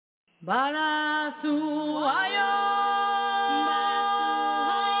Barasuayo.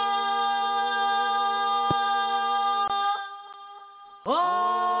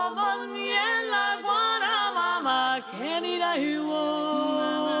 Oh, Moniela Guana, Mama, Kenny, you.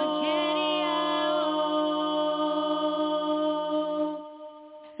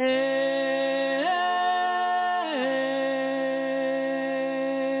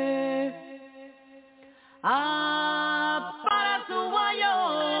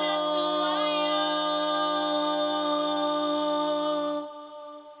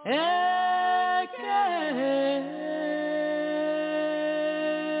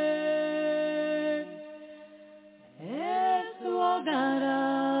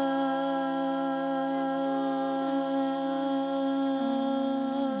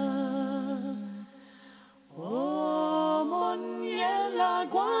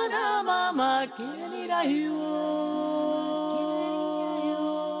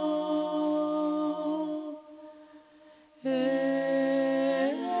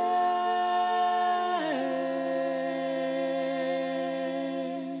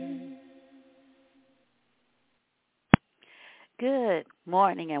 Good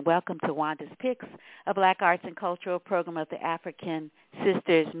morning and welcome to Wanda's Picks, a Black Arts and Cultural program of the African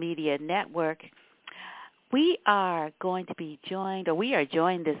Sisters Media Network. We are joined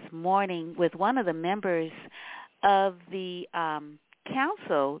this morning with one of the members of the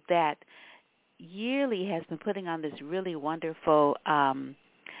council that yearly has been putting on this really wonderful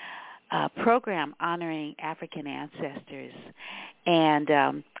program honoring African ancestors.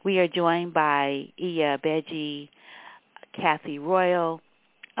 And we are joined by Iya Beji Kathy Royal,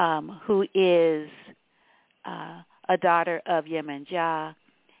 who is a daughter of Yemanja,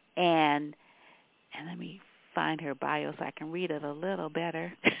 and let me find her bio so I can read it a little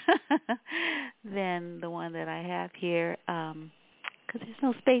better than the one that I have here, because there's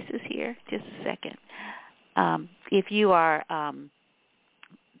no spaces here. Just a second. If you are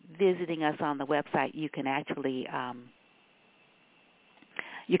visiting us on the website, you can actually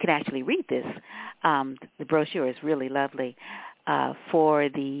read this. The brochure is really lovely for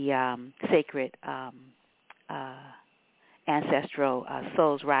the Sacred Ancestral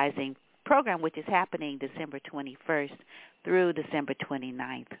Souls Rising program, which is happening December 21st through December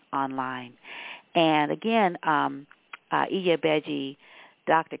 29th online. And again, Iya Beji,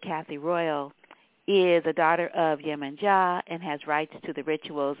 Dr. Kathy Royal, is a daughter of Yemanja and has rights to the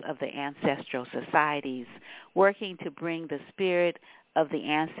rituals of the ancestral societies, working to bring the spirit of the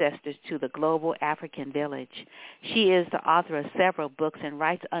ancestors to the global African village. She is the author of several books and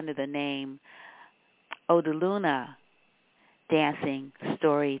writes under the name Oduluna, Dancing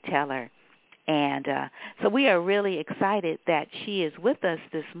Storyteller. And so we are really excited that she is with us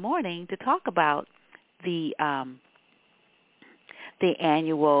this morning to talk about the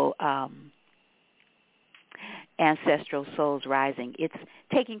annual Ancestral Souls Rising. It's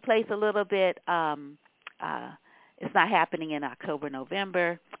taking place a little bit it's not happening in October,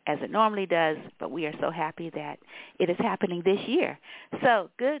 November, as it normally does, but we are so happy that it is happening this year. So,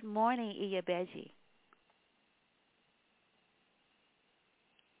 good morning, Iya Beji.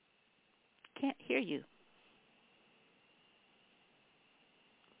 Can't hear you.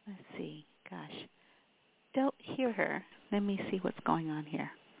 Let's see. Gosh. Don't hear her. Let me see what's going on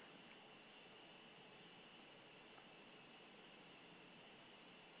here.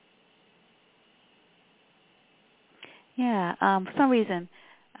 Yeah, for some reason,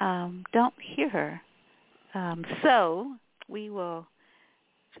 don't hear her. So we will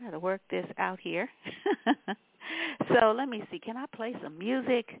try to work this out here. So let me see. Can I play some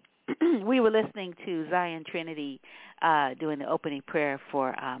music? We were listening to Zion Trinity doing the opening prayer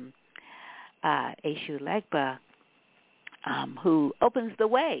for Eshu Legba, who opens the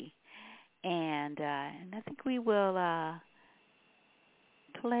way. And I think we will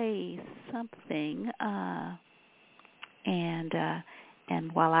play something.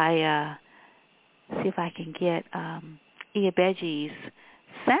 And while I see if I can get Iya Beji's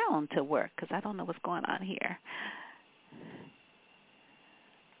sound to work, because I don't know what's going on here.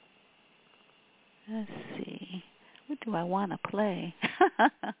 Let's see. What do I want to play?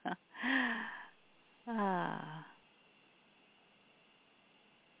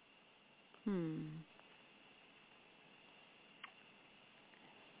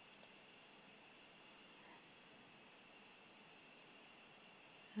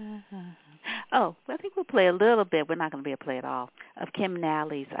 Oh, well, I think we'll play a little bit. We're not going to be able to play it all. Of Kim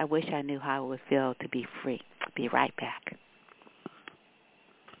Nally's I Wish I Knew How It Would Feel to Be Free. Be right back.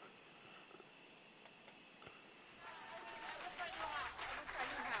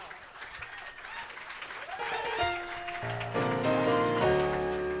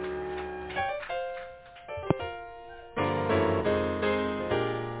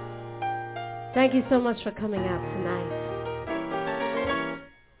 Thank you so much for coming out tonight.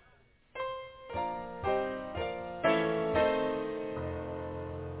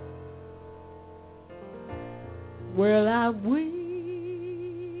 Well, I wish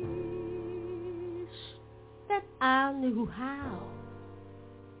that I knew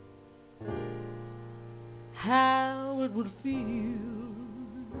how it would feel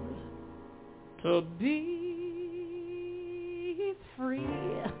to be free.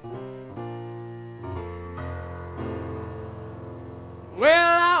 Well,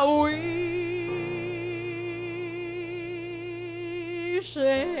 I wish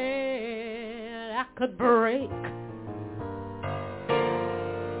that I could break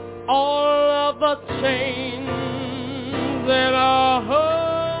all of the chains that are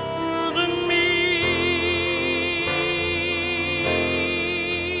holding me.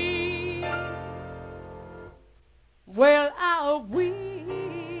 Well, I wish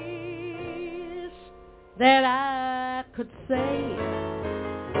that I could say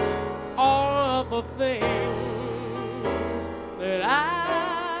all of the things that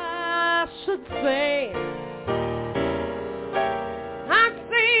I should say. I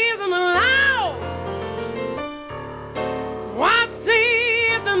say them aloud, I say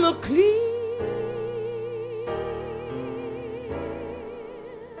them clear,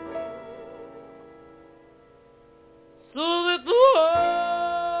 so that the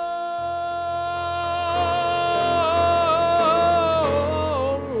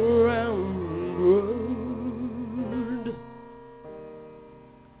whole round world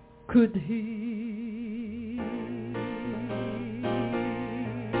could hear.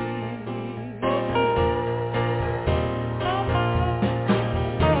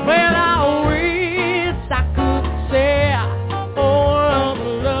 Well, I wish I could share all of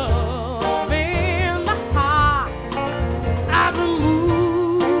the love in the heart. I'd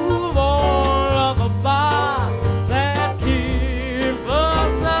remove all of the bars that keep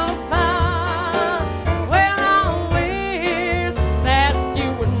us apart. Well, I wish that you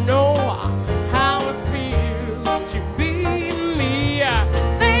would know how it feels to be me.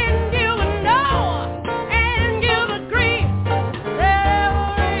 Then you would know and you would agree.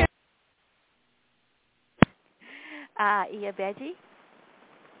 Iya Beji?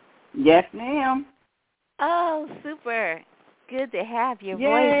 Yes, ma'am. Oh, super. Good to have your Yay.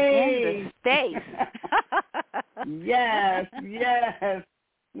 voice in the space. Yes.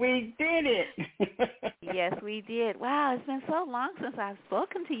 We did it. Yes, we did. Wow, it's been so long since I've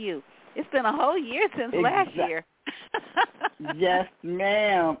spoken to you. It's been a whole year since last year. Yes,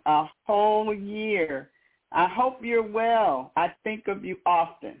 ma'am. A whole year. I hope you're well. I think of you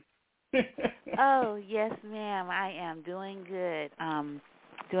often. Oh, yes, ma'am. I am doing good.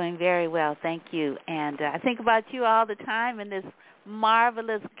 Doing very well, thank you. And I think about you all the time in this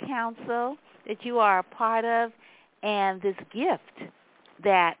marvelous council that you are a part of, and this gift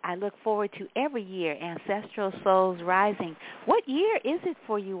that I look forward to every year, Ancestral Souls Rising. What year is it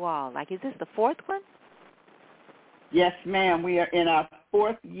for you all? Like, is this the fourth one? Yes, ma'am. We are in our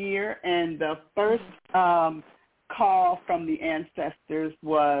fourth year, and the first call from the ancestors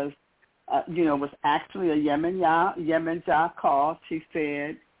was actually a Yemenja call. She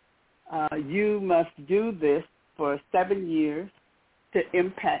said, you must do this for 7 years to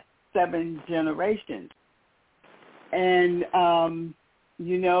impact 7 generations. And,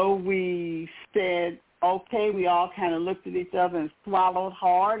 we said, okay, we all kind of looked at each other and swallowed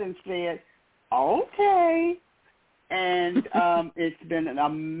hard and said, okay. And it's been an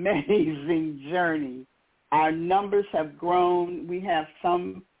amazing journey. Our numbers have grown. We have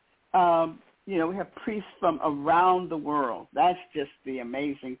some we have priests from around the world. That's just the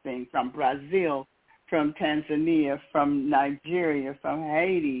amazing thing. From Brazil, from Tanzania, from Nigeria, from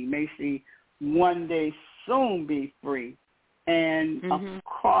Haiti. May she one day soon be free. And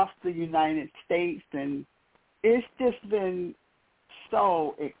across the United States. And it's just been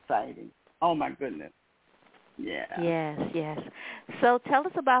so exciting. Oh, my goodness. Yeah. Yes. So tell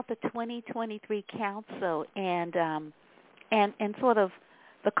us about the 2023 Council and sort of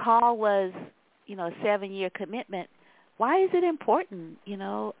the call was, a 7-year commitment. Why is it important,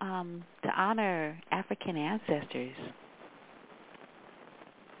 to honor African ancestors?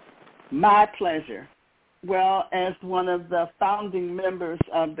 My pleasure. Well, as one of the founding members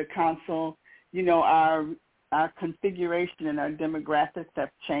of the council, our configuration and our demographics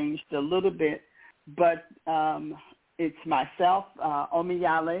have changed a little bit, but it's myself,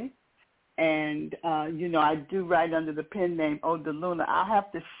 Omiyale, and, I do write under the pen name Odaluna. I'll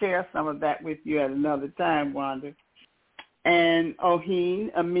have to share some of that with you at another time, Wanda. And Ohene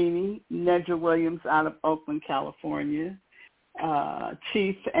Amini Nedra Williams out of Oakland, California.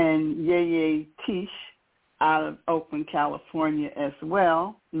 Chief and Yeye Tish out of Oakland, California as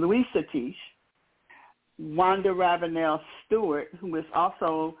well, Louisa Tish, Wanda Ravenel Stewart, who is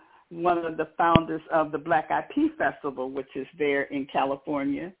also one of the founders of the Black Eyed Pea Festival, which is there in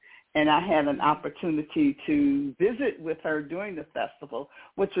California. And I had an opportunity to visit with her during the festival,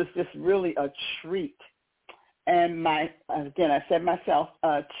 which was just really a treat. And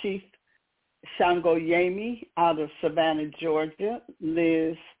Chief Shango Yemi out of Savannah, Georgia,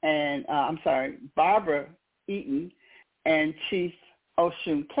 Barbara Eaton, and Chief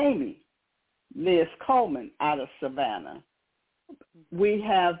Oshun Kami, Liz Coleman out of Savannah. We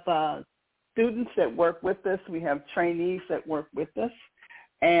have students that work with us. We have trainees that work with us.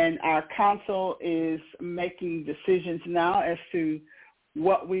 And our council is making decisions now as to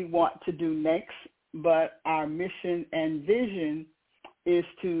what we want to do next. But our mission and vision is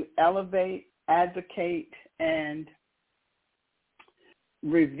to elevate, advocate, and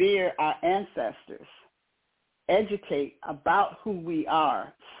revere our ancestors, educate about who we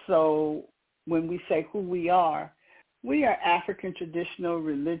are. So when we say who we are African traditional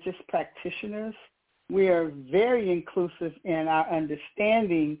religious practitioners. We are very inclusive in our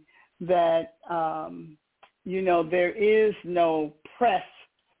understanding that, there is no press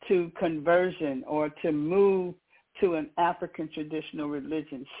to conversion or to move to an African traditional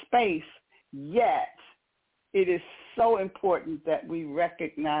religion space, yet it is so important that we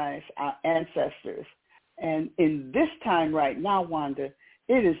recognize our ancestors. And in this time right now, Wanda,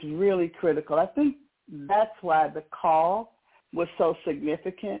 it is really critical. I think that's why the call was so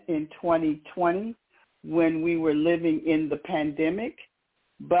significant in 2020 when we were living in the pandemic.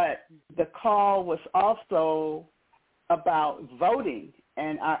 But the call was also about voting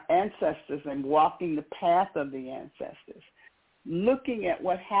and our ancestors and walking the path of the ancestors, looking at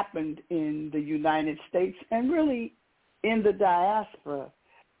what happened in the United States and really in the diaspora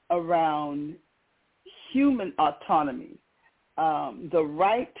around human autonomy, the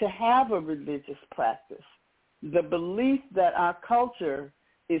right to have a religious practice, the belief that our culture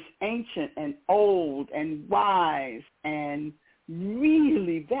is ancient and old and wise and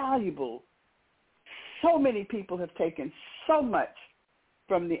really valuable. So many people have taken so much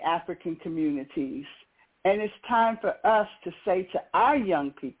from the African communities, and it's time for us to say to our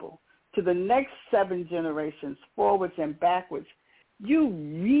young people, to the next 7 generations, forwards and backwards, you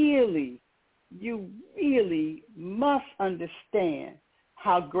really must understand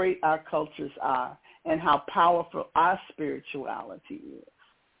how great our cultures are and how powerful our spirituality is.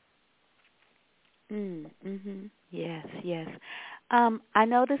 Mm-hmm. Yes. I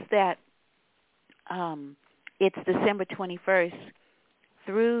noticed that it's December 21st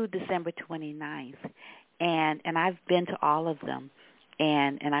through December 29th, and I've been to all of them,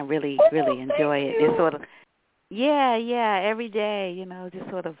 and I really enjoy it. It's sort of, every day, just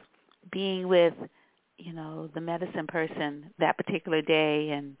sort of being with, the medicine person that particular day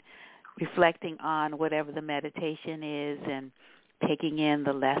and reflecting on whatever the meditation is and taking in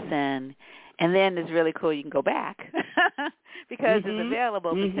the lesson. And then it's really cool. You can go back because it's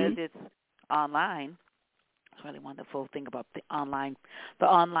available, because it's online. It's really wonderful thing about the online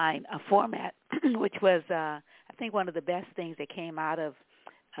format, which was, I think, one of the best things that came out of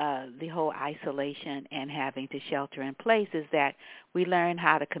the whole isolation and having to shelter in place is that we learn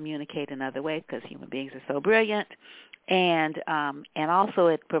how to communicate in other ways because human beings are so brilliant. And also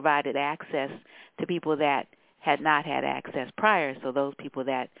it provided access to people that had not had access prior, so those people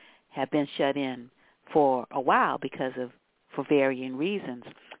that have been shut in for a while for varying reasons.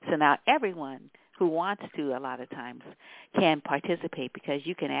 So now everyone who wants to, a lot of times, can participate because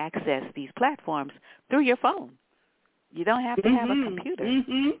you can access these platforms through your phone. You don't have to have a computer.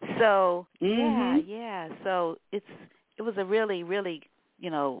 So so it was a really, really,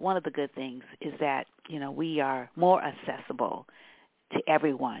 one of the good things is that, we are more accessible to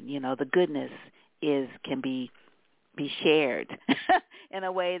everyone. The goodness can be shared in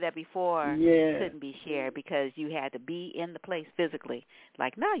a way that before couldn't be shared because you had to be in the place physically.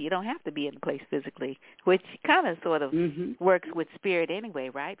 Like, no, you don't have to be in the place physically, which kind of sort of works with spirit anyway,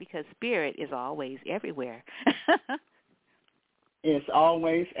 right? Because spirit is always everywhere. It's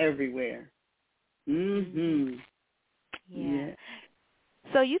always everywhere. Yeah.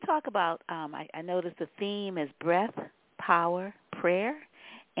 So you talk about, I noticed the theme is breath, power, prayer,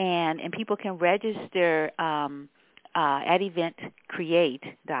 and people can register at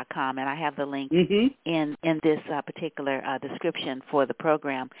eventcreate.com, and I have the link in this particular description for the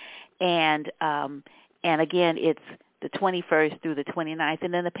program. And again, it's the 21st through the 29th.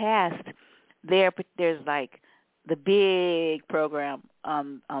 And in the past, there's like the big program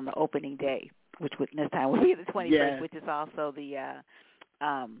on the opening day, which would this time will be the 21st, Yes. which is also the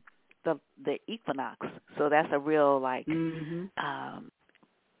equinox. So that's a real the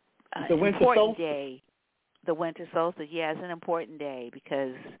winter important solstice. day. The winter solstice, yeah, it's an important day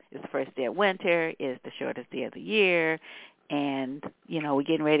because it's the first day of winter, it's the shortest day of the year, and, we're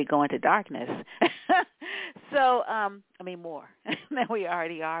getting ready to go into darkness. So, more than we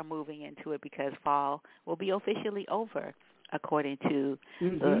already are moving into it because fall will be officially over according to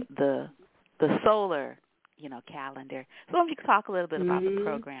the solar, calendar. So let me talk a little bit about the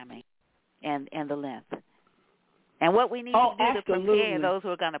programming and the length. And what we need to do to prepare those who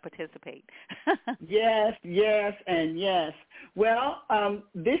are going to participate. Yes, and yes. Well,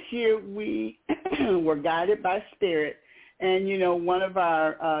 this year we were guided by Spirit, and, one of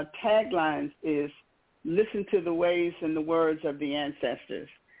our taglines is, listen to the ways and the words of the ancestors.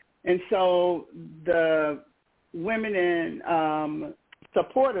 And so the women and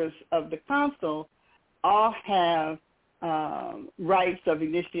supporters of the council all have rights of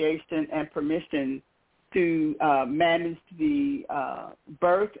initiation and permission to manage the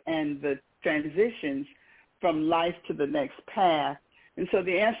birth and the transitions from life to the next path. And so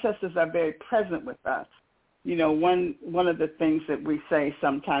the ancestors are very present with us. One of the things that we say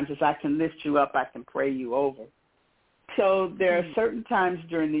sometimes is, I can lift you up, I can pray you over. So there are certain times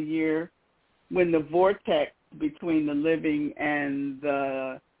during the year when the vortex between the living and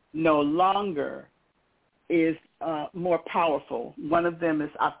the no longer is more powerful. One of them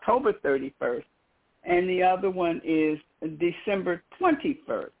is October 31st, and the other one is December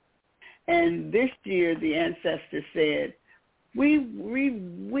 21st. And this year, the ancestors said, we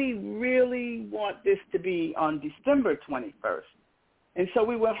really want this to be on December 21st. And so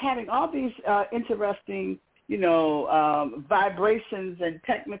we were having all these interesting, vibrations and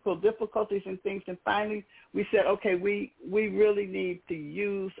technical difficulties and things. And finally, we said, okay, we really need to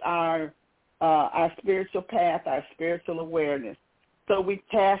use our spiritual path, our spiritual awareness. So we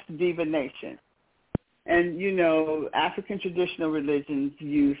cast divination. And, African traditional religions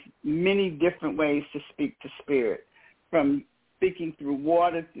use many different ways to speak to spirit, from speaking through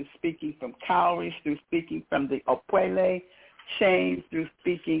water, through speaking from cowries, through speaking from the Opwele chain, through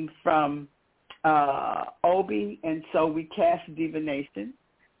speaking from Obi. And so we cast divination.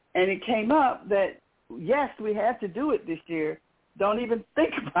 And it came up that, yes, we had to do it this year. Don't even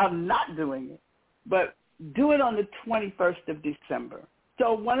think about not doing it, but do it on the 21st of December.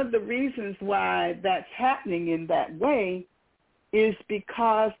 So one of the reasons why that's happening in that way is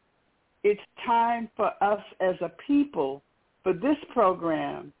because it's time for us as a people, for this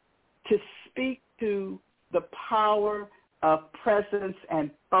program, to speak to the power of presence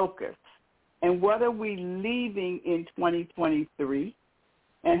and focus. And what are we leaving in 2023?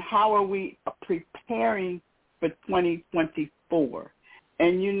 And how are we preparing for 2024?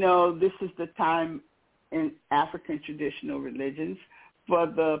 And, this is the time in African traditional religions for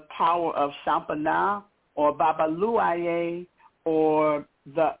the power of Shampana or Babaluaye, or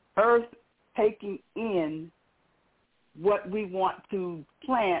the earth taking in what we want to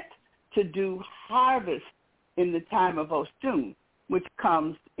plant to do harvest in the time of Oshun, which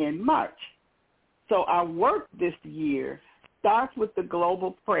comes in March. So our work this year starts with the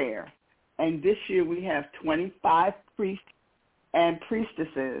global prayer. And this year we have 25 priests and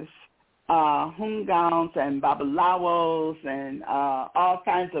priestesses, Hungans and Babalawos and all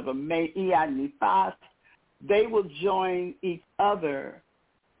kinds of Nifas. They will join each other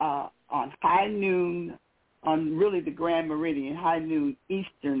on high noon, on really the Grand Meridian, high noon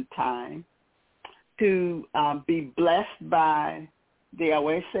Eastern time, to be blessed by the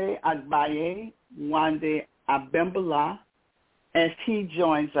Awese Agbaye Wanda Abembala as he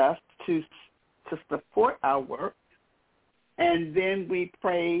joins us to support our work. And then we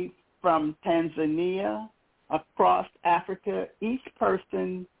pray from Tanzania, across Africa. Each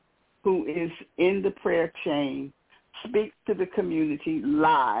person who is in the prayer chain speaks to the community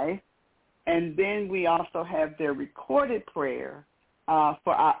live. And then we also have their recorded prayer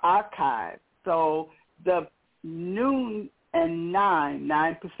for our archive. So the noon and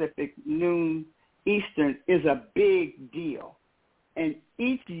 9 Pacific, noon Eastern is a big deal. And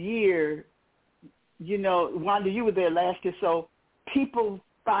each year, Wanda, you were there last year, so people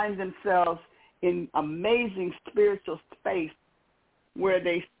find themselves in amazing spiritual space where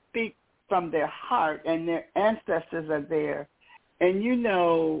they speak from their heart and their ancestors are there. And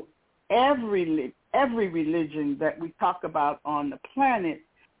every religion that we talk about on the planet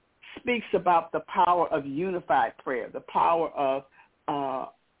speaks about the power of unified prayer, the power of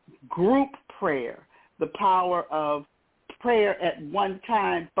group prayer, the power of prayer at one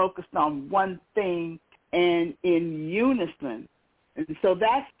time focused on one thing and in unison. And so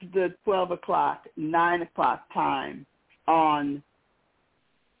that's the 12 o'clock, 9 o'clock time on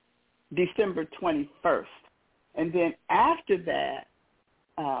December 21st. And then after that,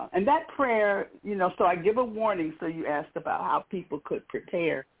 and that prayer, so I give a warning. So you asked about how people could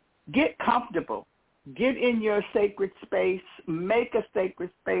prepare. Get comfortable. Get in your sacred space. Make a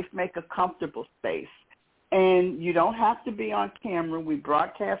sacred space. Make a comfortable space. And you don't have to be on camera. We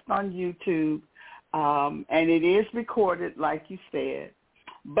broadcast on YouTube, and it is recorded, like you said.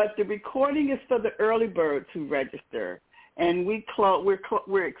 But the recording is for the early birds who register. And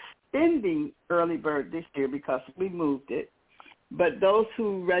we're extending early bird this year because we moved it. But those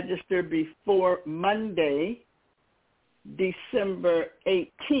who register before Monday, December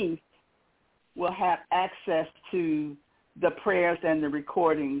 18th, will have access to the prayers and the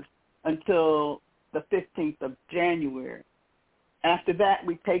recordings until the 15th of January. After that,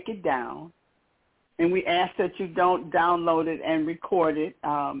 we take it down, and we ask that you don't download it and record it.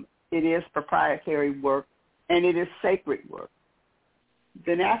 It is proprietary work, and it is sacred work.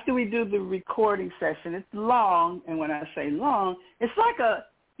 Then after we do the recording session, it's long, and when I say long, it's like a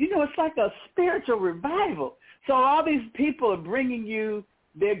spiritual revival. So all these people are bringing you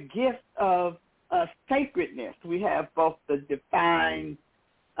their gift of sacredness. We have both the divine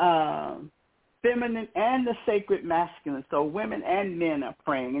feminine and the sacred masculine. So women and men are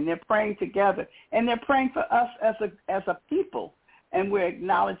praying, and they're praying together, and they're praying for us as a people, and we're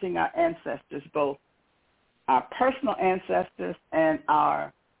acknowledging our ancestors, both our personal ancestors and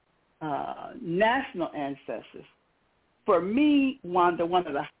our national ancestors. For me, Wanda, one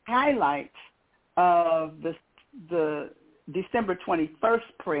of the highlights of the December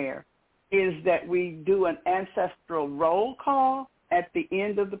 21st prayer is that we do an ancestral roll call at the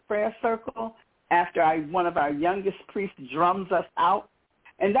end of the prayer circle after one of our youngest priests drums us out.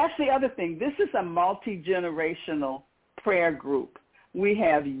 And that's the other thing. This is a multi-generational prayer group. We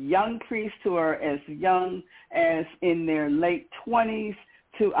have young priests who are as young as in their late 20s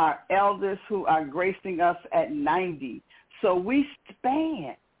to our elders who are gracing us at 90. So we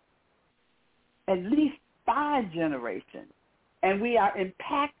span at least 5 generations, and we are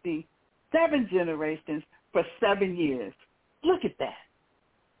impacting 7 generations for 7 years. Look at that.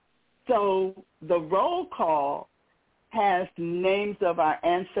 So the roll call has names of our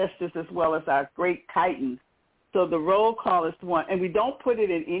ancestors as well as our great titans. So the roll call is one, and we don't put it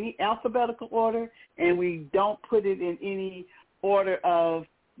in any alphabetical order, and we don't put it in any order of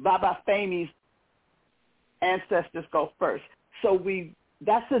Baba Femi's ancestors go first. So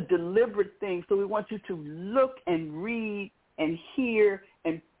that's a deliberate thing. So we want you to look and read and hear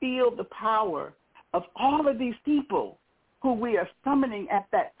and feel the power of all of these people who we are summoning at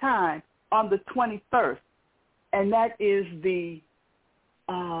that time on the 21st. And that is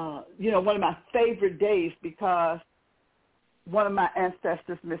one of my favorite days, because one of my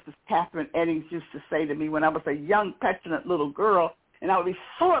ancestors, Mrs. Catherine Eddings, used to say to me when I was a young, petulant little girl, and I would be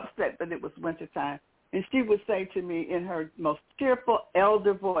so upset that it was wintertime, and she would say to me in her most cheerful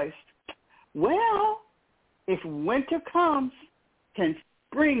elder voice, well, if winter comes, can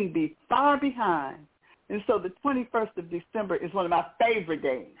spring be far behind? And so the 21st of December is one of my favorite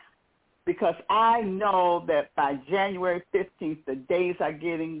days, because I know that by January 15th, the days are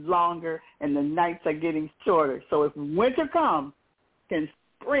getting longer and the nights are getting shorter. So if winter comes, can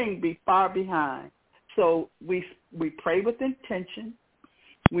spring be far behind? So we pray with intention.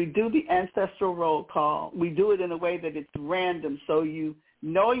 We do the ancestral roll call. We do it in a way that it's random, so you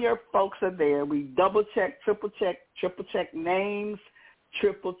know your folks are there. We double check, triple check names,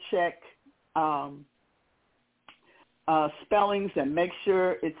 triple check spellings, and make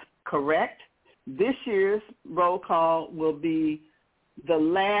sure it's correct. This year's roll call will be the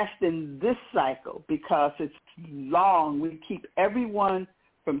last in this cycle because it's long. We keep everyone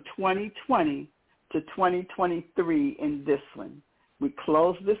from 2020 to 2023 in this one. We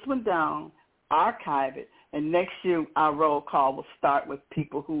close this one down, archive it, and next year our roll call will start with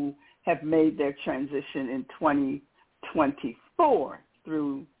people who have made their transition in 2024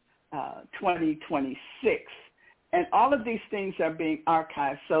 through 2026. And all of these things are being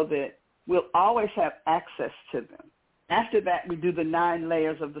archived so that we'll always have access to them. After that, we do the 9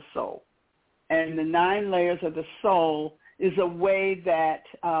 layers of the soul. And the 9 layers of the soul is a way that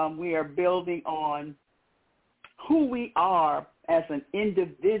we are building on who we are as an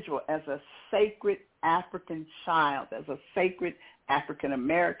individual, as a sacred African child, as a sacred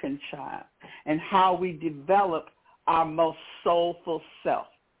African-American child, and how we develop our most soulful self.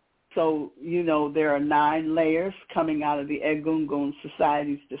 So, there are 9 layers coming out of the Egungun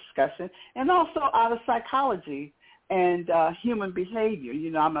Society's discussion, and also out of psychology and human behavior.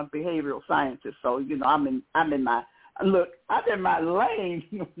 I'm a behavioral scientist, so I'm in my look, I'm in my lane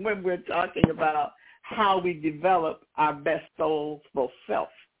when we're talking about how we develop our best soulful self.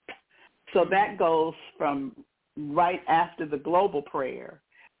 So that goes from right after the global prayer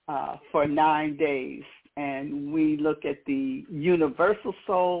for 9 days. And we look at the universal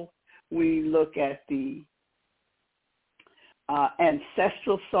soul. We look at the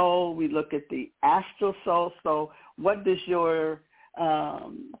ancestral soul. We look at the astral soul. So what does your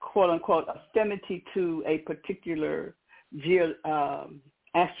quote-unquote affinity to a particular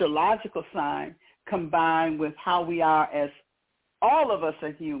astrological sign combine with how we are as all of us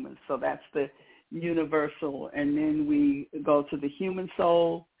are humans? So that's the universal. And then we go to the human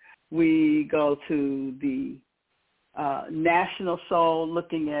soul. We go to the national soul,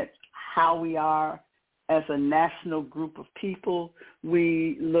 looking at how we are as a national group of people.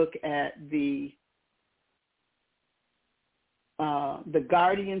 We look at the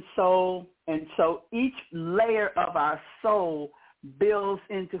guardian soul. And so each layer of our soul builds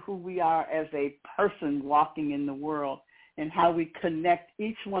into who we are as a person walking in the world, and how we connect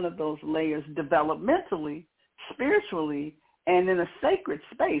each one of those layers developmentally, spiritually, and in a sacred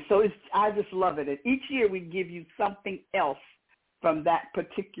space. So I just love it. And each year we give you something else from that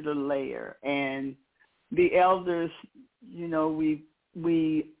particular layer. And the elders, you know, we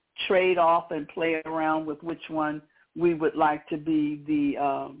trade off and play around with which one we would like to be the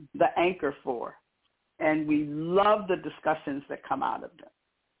anchor for. And we love the discussions that come out of them.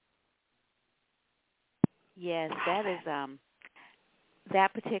 Yes, that is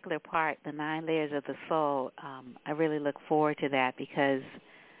that particular part, the 9 layers of the soul. I really look forward to that because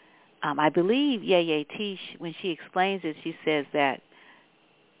I believe Yeye T, when she explains it, she says that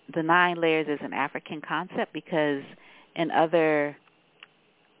the 9 layers is an African concept because in other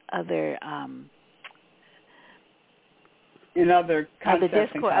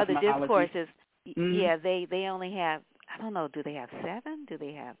discourses, yeah, they only have, I don't know, do they have 7?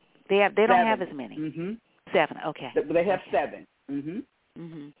 They don't have as many. Mm-hmm. 7, okay. They have 7. Mm-hmm.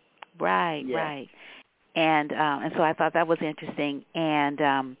 Mm-hmm. Right, yes. right. And so I thought that was interesting. And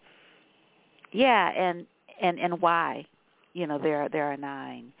and why, you know, there are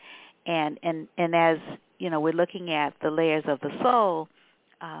 9. And as, you know, we're looking at the layers of the soul,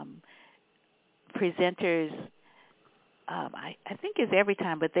 presenters, I think it's every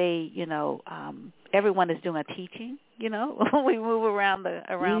time, but they, you know, everyone is doing a teaching, you know, we move around the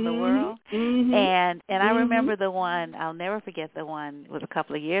world. Mm-hmm. And I remember the one, I'll never forget the one, it was a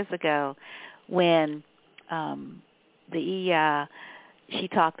couple of years ago when she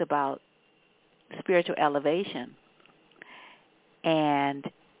talked about spiritual elevation. And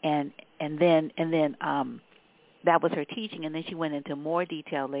then that was her teaching, and then she went into more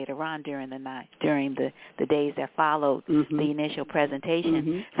detail later on during the days that followed mm-hmm. the initial presentation,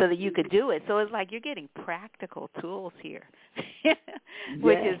 mm-hmm. so that you could do it. So it's like you're getting practical tools here,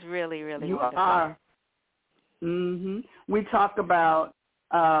 which is really, really you wonderful. Are. Mm-hmm. We talk about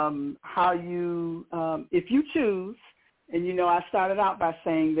how you, if you choose, and you know, I started out by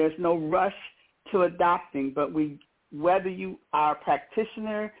saying there's no rush to adopting, but whether you are a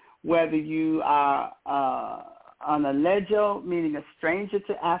practitioner, whether you are an alejo, meaning a stranger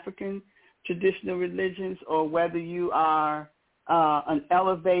to African traditional religions, or whether you are an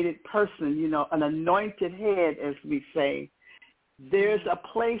elevated person, you know, an anointed head, as we say, there's a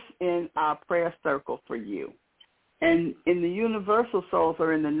place in our prayer circle for you. And in the universal souls,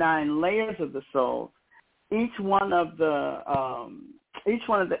 or in the 9 layers of the souls, each one of the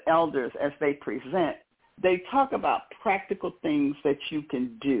elders, as they present, they talk about practical things that you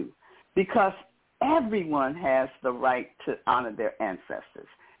can do, because everyone has the right to honor their ancestors,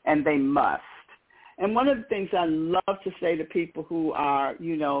 and they must. And one of the things I love to say to people who are,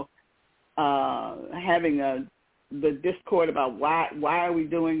 you know, having the discord about why are we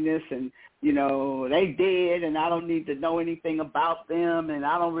doing this, and, you know, they dead and I don't need to know anything about them, and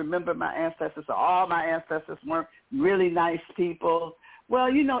I don't remember my ancestors, or all my ancestors weren't really nice people. Well,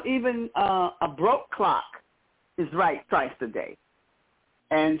 you know, even a broke clock is right twice a day.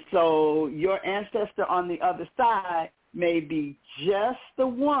 And so your ancestor on the other side may be just the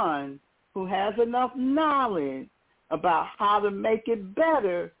one who has enough knowledge about how to make it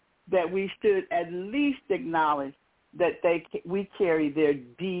better that we should at least acknowledge that we carry their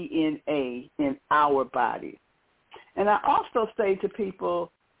DNA in our bodies. And I also say to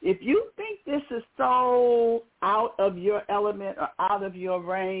people, if you think this is so out of your element or out of your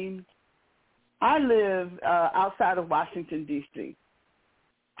range, I live outside of Washington, D.C.,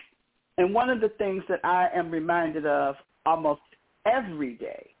 and one of the things that I am reminded of almost every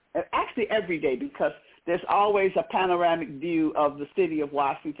day, because there's always a panoramic view of the city of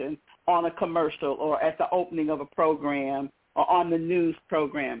Washington on a commercial or at the opening of a program or on the news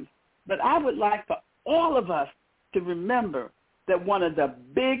programs. But I would like for all of us to remember that one of the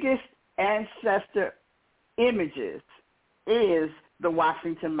biggest ancestor images is the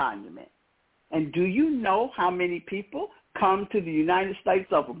Washington Monument. And do you know how many people come to the United States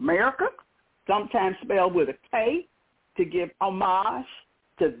of America, sometimes spelled with a K, to give homage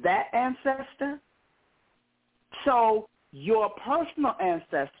to that ancestor? So your personal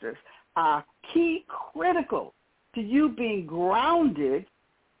ancestors are key critical to you being grounded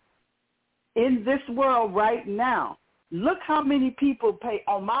in this world right now. Look how many people pay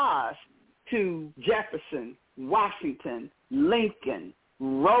homage to Jefferson, Washington, Lincoln,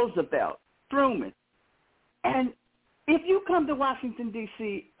 Roosevelt, Truman. And if you come to Washington,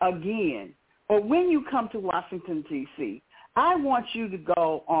 D.C. again, or when you come to Washington, D.C., I want you to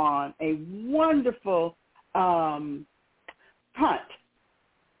go on a wonderful hunt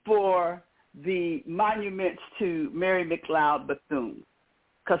for the monuments to Mary McLeod Bethune,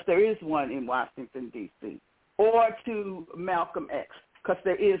 because there is one in Washington, D.C., or to Malcolm X, because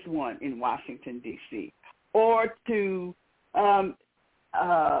there is one in Washington, D.C., or to, oh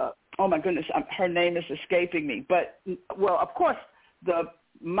my goodness, her name is escaping me, but, well, of course, the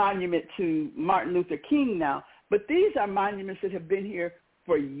monument to Martin Luther King now, but these are monuments that have been here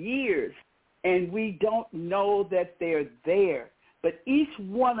for years, and we don't know that they're there. But each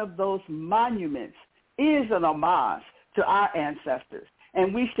one of those monuments is an homage to our ancestors,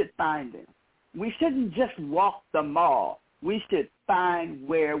 and we should find them. We shouldn't just walk the mall. We should find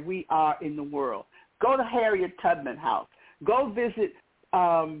where we are in the world. Go to Harriet Tubman House. Go visit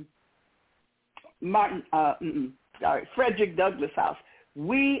Frederick Douglass House.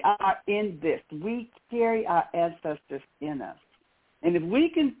 We are in this. We carry our ancestors in us. And if we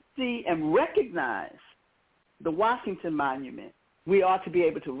can see and recognize the Washington Monument, we ought to be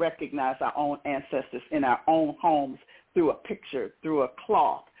able to recognize our own ancestors in our own homes through a picture, through a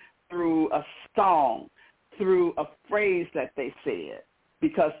cloth, through a song, through a phrase that they said,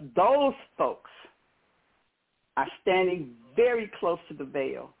 because those folks are standing very close to the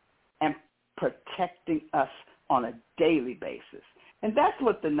veil and protecting us on a daily basis. And that's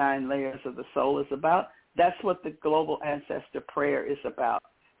what the 9 layers of the soul is about. That's what the Global Ancestor Prayer is about,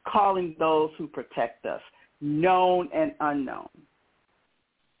 calling those who protect us, known and unknown.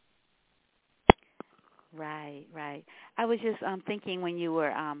 Right, right. I was just thinking when you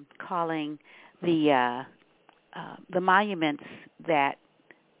were calling the monuments that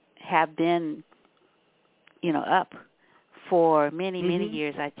have been, up for many, many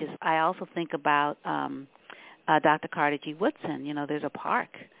years. I also think about Dr. Carter G. Woodson. There's a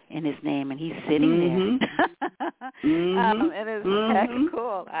park in his name, and he's sitting there. And it's heck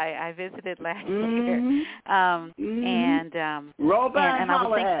cool. I visited last year. Robot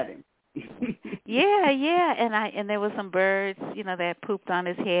holler at him. Yeah, and there was some birds, that pooped on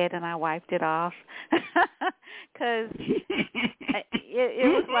his head, and I wiped it off because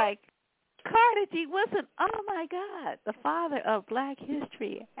it was like Carter G. Woodson. Oh my God, the father of Black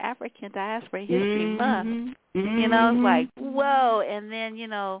History, African Diaspora History Month. It's like whoa, and then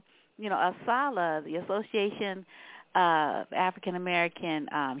ASALA, the Association of African American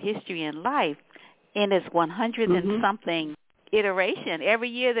History and Life, in its 100 and something iteration. Every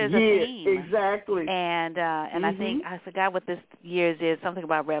year there's a theme. Exactly. And I think I forgot what this year's is, something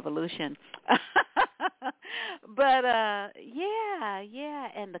about revolution. But and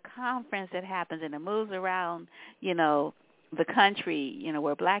the conference that happens, and it moves around, the country,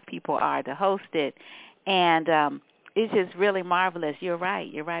 where Black people are, to host it. And it's just really marvelous. You're right.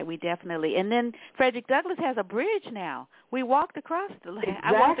 We definitely. And then Frederick Douglass has a bridge now. We walked across the last.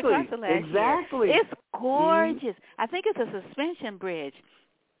 I walked across the last year. It's gorgeous. I think it's a suspension bridge,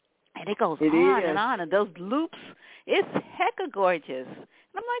 and it goes on and on, and those loops. It's hecka gorgeous.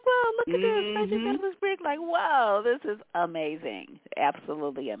 And I'm like, well, look at this Frederick Douglass bridge. Like, whoa, this is amazing.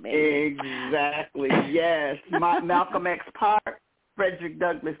 Absolutely amazing. Exactly. Yes. Malcolm X Park, Frederick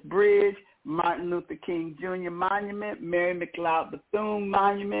Douglass Bridge, Martin Luther King Jr. Monument, Mary McLeod Bethune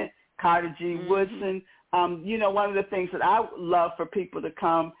Monument, Carter G. Woodson. One of the things that I would love for people to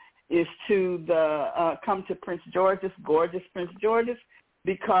come is to come to Prince George's, gorgeous Prince George's,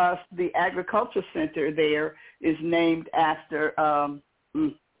 because the Agriculture Center there is named after.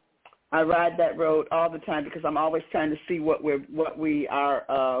 I ride that road all the time because I'm always trying to see what we are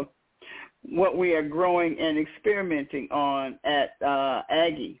growing and experimenting on at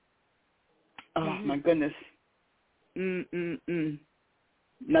Aggie. Oh my goodness. Now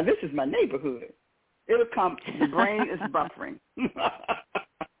this is my neighborhood. It'll come. The brain is buffering.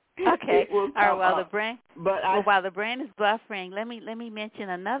 Okay. It will All right. come While up. the brain is buffering, let me mention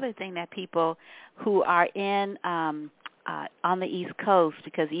another thing that people who are in on the East Coast,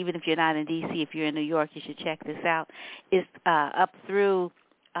 because even if you're not in D.C., if you're in New York, you should check this out. It's up through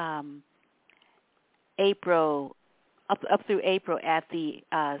April at the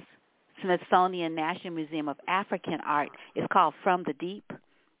Smithsonian National Museum of African Art. It's called From the Deep,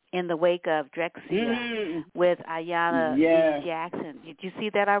 in the wake of Drexcia with Ayanna Lee Jackson. Did you see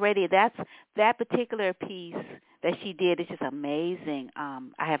that already? That particular piece that she did is just amazing. I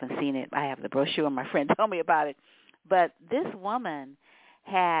haven't seen it. I have the brochure. My friend told me about it. But this woman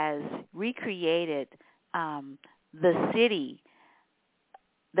has recreated the city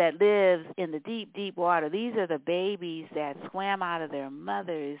that lives in the deep, deep water. These are the babies that swam out of their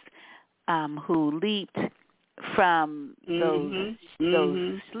mothers, who leaped from those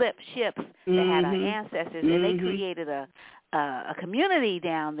slip ships that had our ancestors, and they created a community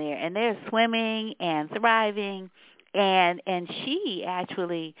down there, and they're swimming and thriving. And she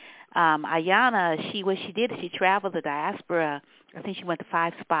actually, Ayanna, what she did is she traveled the diaspora. I think she went to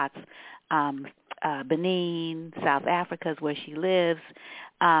 5 spots. Benin, South Africa is where she lives.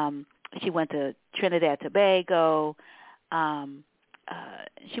 She went to Trinidad, Tobago. I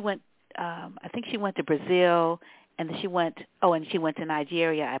think she went to Brazil, and then she went to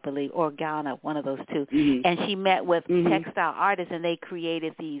Nigeria, I believe, or Ghana, one of those two. And she met with textile artists, and they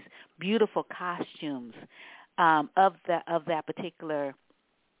created these beautiful costumes of that particular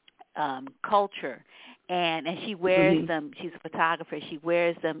culture. And she wears them. She's a photographer. She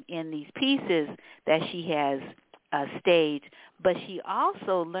wears them in these pieces that she has staged. But she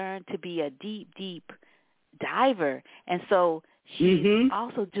also learned to be a deep, deep diver, and so she's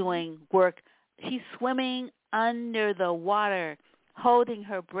also doing work. She's swimming under the water, holding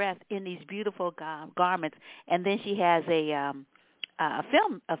her breath in these beautiful garments, and then she has a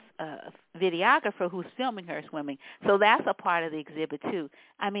videographer who's filming her swimming. So that's a part of the exhibit too.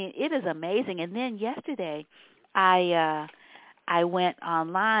 I mean, it is amazing. And then yesterday, I went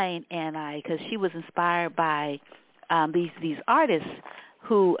online and because she was inspired by these artists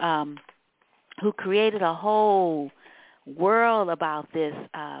who created a whole world about this,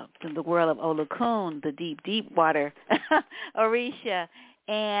 the world of Olokun, the deep, deep water, Orisha,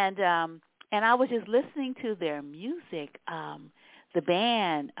 and I was just listening to their music, the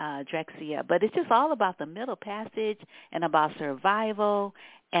band Drexcia, but it's just all about the Middle Passage and about survival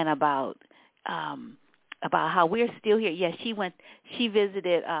and about how we're still here. Yes, she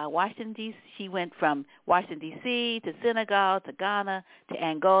visited Washington, D.C. She went from Washington, D.C. to Senegal, to Ghana, to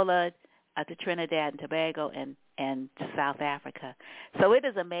Angola, to Trinidad and Tobago, and to South Africa. So it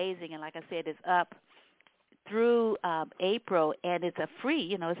is amazing, and like I said, it's up through April, and it's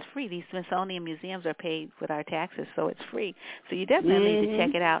free. It's free. These Smithsonian museums are paid with our taxes, so it's free. So you definitely need to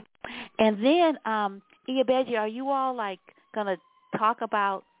check it out. And then, Iyabeji, are you all going to talk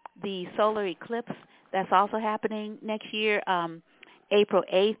about the solar eclipse that's also happening next year, April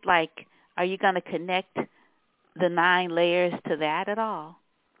 8th? Are you going to connect the 9 layers to that at all?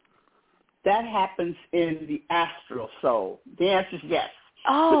 That happens in the astral soul. The answer is yes.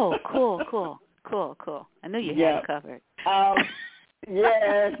 Oh, cool. I knew you had it covered.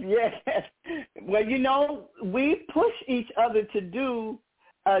 Yes. Well, we push each other to do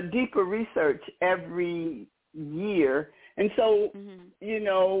deeper research every year. And so,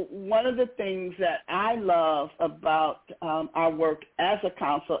 one of the things that I love about our work as a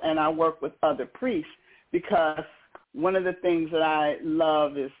council and our work with other priests, because one of the things that I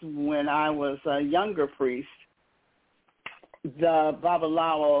love is when I was a younger priest, the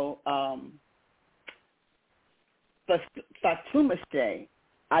Babalawo Fatumashe,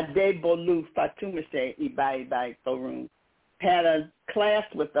 Adebolu Fatumashe Ibai Torun, had a class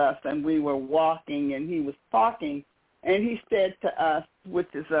with us, and we were walking, and he was talking, and he said to us, which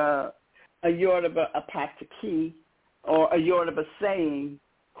is a Yoruba Apataki, or a Yoruba saying,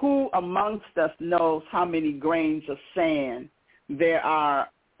 who amongst us knows how many grains of sand there are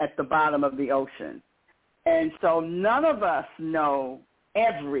at the bottom of the ocean? And so none of us know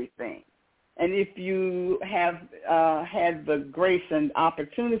everything. And if you have had the grace and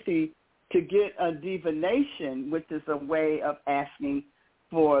opportunity to get a divination, which is a way of asking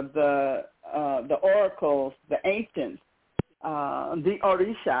for the oracles, the ancients, the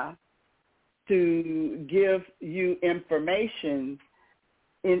Orisha, to give you information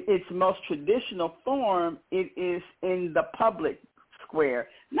in its most traditional form, it is in the public square.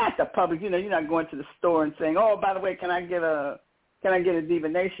 Not the public, you're not going to the store and saying, oh, by the way, can I get a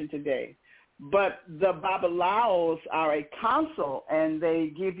divination today? But the Babalaos are a council, and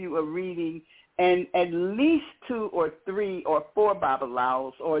they give you a reading, and at least 2 or 3 or 4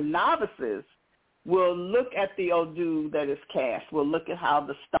 Babalaos or novices will look at the Odu that is cast, will look at how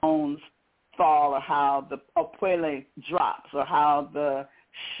the stones fall or how the Opuele drops or how the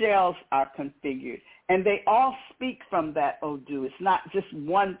shells are configured. And they all speak from that Odu. It's not just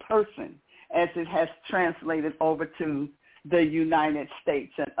one person as it has translated over to the United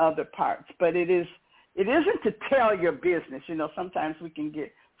States and other parts. But it isn't to tell your business. You know, sometimes we can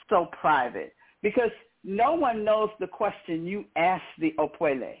get so private because no one knows the question you ask the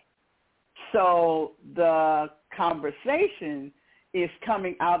Opuele. So the conversation is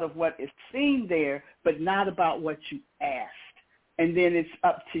coming out of what is seen there, but not about what you asked. And then it's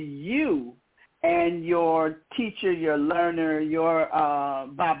up to you and your teacher, your learner, your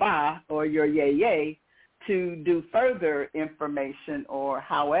baba or your yeye to do further information or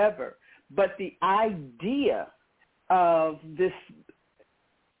however. But the idea of this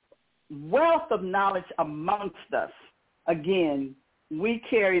wealth of knowledge amongst us, again, we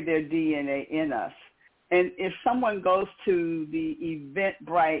carry their DNA in us. And if someone goes to the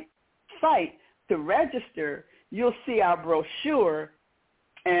Eventbrite site to register, you'll see our brochure,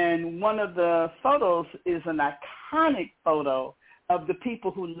 and one of the photos is an iconic photo of the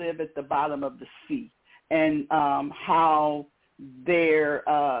people who live at the bottom of the sea and how their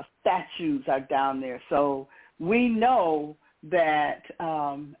statues are down there. So we know that,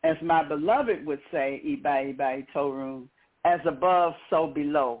 as my beloved would say, Iba Iba Torun, as above, so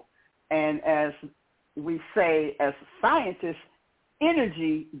below. And as we say as scientists,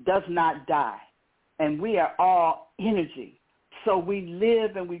 energy does not die, and we are all energy. So we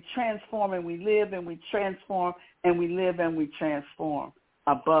live and we transform, and we live and we transform, and we live and we transform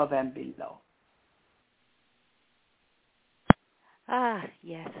above and below.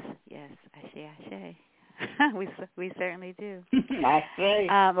 Yes, ashe, ashe. we certainly do. Ashe.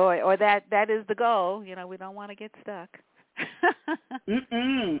 Or that is the goal. You know, we don't want to get stuck.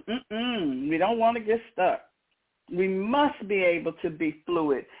 We don't want to get stuck. We must be able to be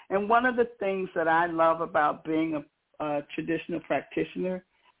fluid. And one of the things that I love about being a traditional practitioner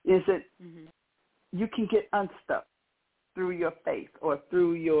is that you can get unstuck through your faith or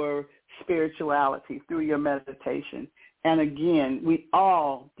through your spirituality, through your meditation. And again, we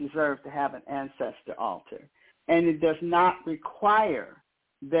all deserve to have an ancestor altar. And it does not require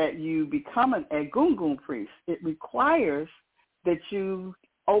that you become an Egungun priest. It requires that you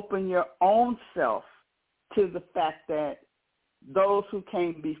open your own self to the fact that those who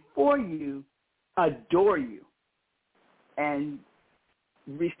came before you adore you and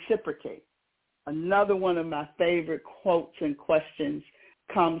reciprocate. Another one of my favorite quotes and questions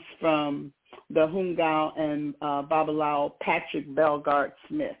comes from the Hungao and Babalao Patrick Bellegarde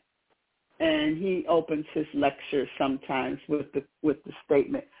Smith. And he opens his lecture sometimes with the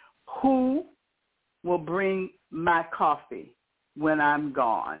statement, "Who will bring my coffee when I'm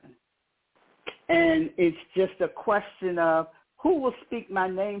gone?" And it's just a question of who will speak my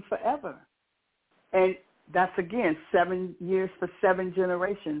name forever. And that's, again, 7 years for 7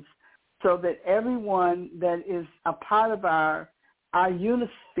 generations, so that everyone that is a part of our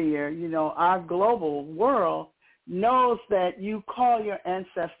unisphere, you know, our global world, knows that you call your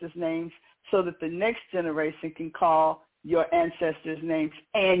ancestors' names so that the next generation can call your ancestors' names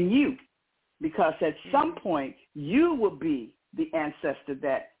and you. Because at some point, you will be the ancestor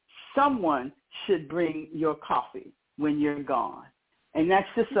that someone should bring your coffee when you're gone. And that's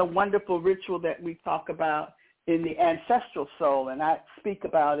just a wonderful ritual that we talk about in the ancestral soul. And I speak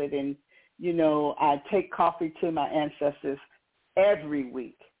about it, and, you know, I take coffee to my ancestors every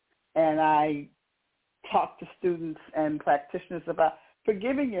week. And I talk to students and practitioners about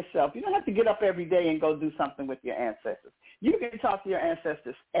forgiving yourself. You don't have to get up every day and go do something with your ancestors. You can talk to your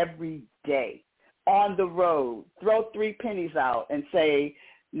ancestors every day, on the road, throw 3 pennies out and say,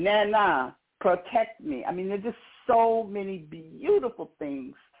 Nana, protect me. I mean, there's just so many beautiful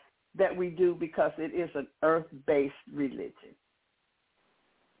things that we do because it is an earth-based religion.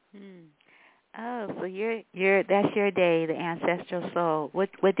 Oh, so that's your day, the ancestral soul.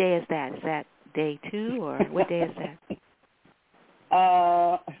 What day is that? Is that day 2 or what day is that?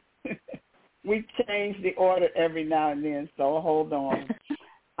 We change the order every now and then, so hold on.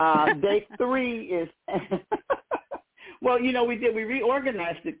 Day 3 is, well, you know, we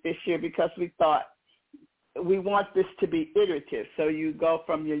reorganized it this year because we thought we want this to be iterative. So you go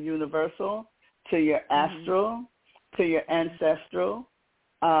from your universal to your astral, to your ancestral,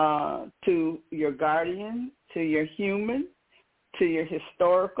 to your guardian, to your human, to your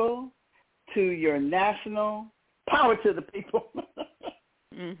historical, to your national, power to the people,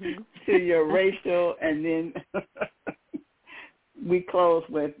 to your racial, and then we close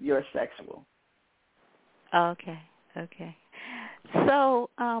with your sexual. Okay. So,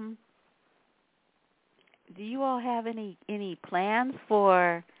 do you all have any plans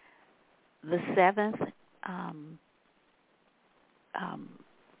for the 7th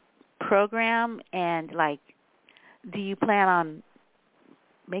program? And like, do you plan on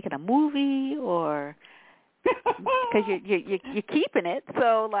making a movie, or because you're keeping it?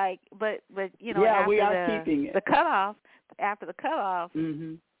 So like, but you know, after we are keeping it. After the cutoff,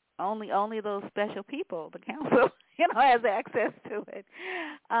 only those special people, the council, has access to it.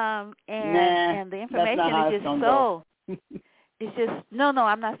 And the information is just so. It's just no.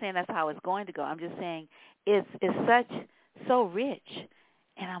 I'm not saying that's how it's going to go. I'm just saying it's so rich,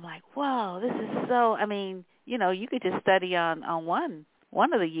 and I'm like, whoa, this is so. I mean, you could just study on one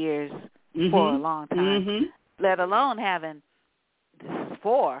of the years for a long time, let alone having this is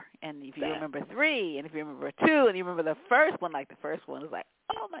 4, and if you remember 3, and if you remember 2, and you remember the first one, like the first one is like,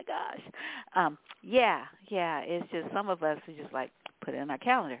 oh my gosh, yeah. It's just some of us are just like put it in our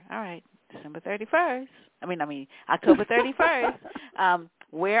calendar. All right, December 31st. I mean October 31st.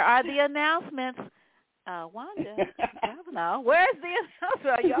 Where are the announcements? Wanda, I don't know. Where's the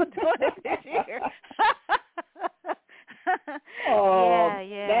announcement? Are y'all doing it this year? Oh,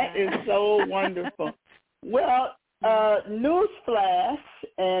 yeah. That is so wonderful. Well, newsflash,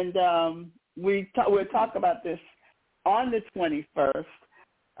 and we'll talk about this on the 21st.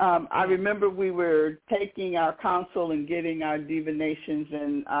 I remember we were taking our counsel and getting our divinations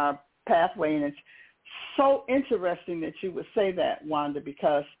and our pathway, and it's so interesting that you would say that, Wanda,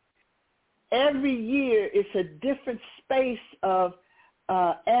 because every year it's a different space of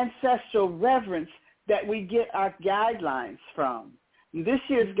ancestral reverence that we get our guidelines from. This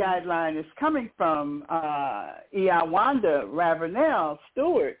year's guideline is coming from Wanda Ravenel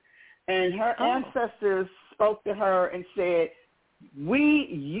Stewart, and her ancestors spoke to her and said,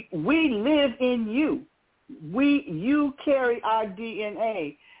 we live in you. You carry our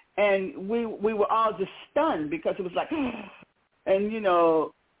DNA. And we were all just stunned because it was like, and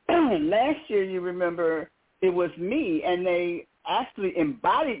last year, you remember, it was me, and they actually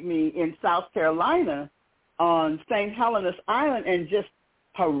embodied me in South Carolina on St. Helena's Island and just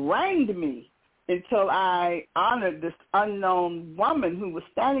harangued me until I honored this unknown woman who was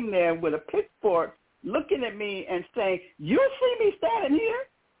standing there with a pitchfork looking at me and saying, you see me standing here,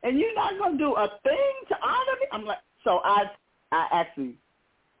 and you're not going to do a thing to honor me? I'm like, so I actually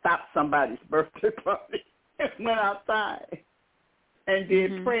stopped somebody's birthday party and went outside and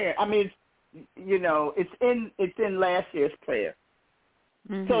did prayer. I mean, it's in last year's prayer.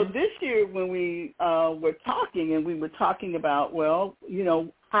 So this year when we were talking, and we were talking about, well,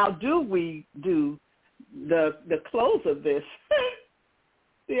 how do we do the close of this?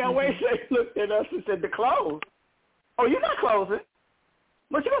 The always looked at us and said, the close? Oh, you're not closing.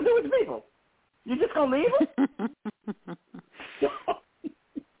 What you going to do with the people? You just going to leave them?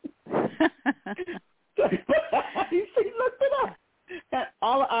 You see, look it up. And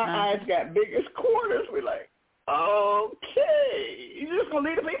all of our eyes got big as quarters. We're like, okay, you just going to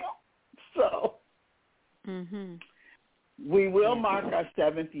leave the people? So we will mark our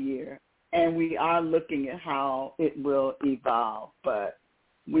 7th year, and we are looking at how it will evolve. But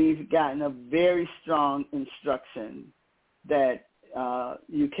we've gotten a very strong instruction that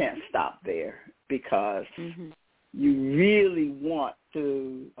you can't stop there, because you really want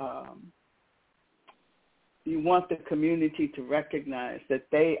to you want the community to recognize that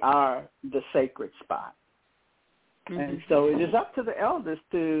they are the sacred spot. And so it is up to the elders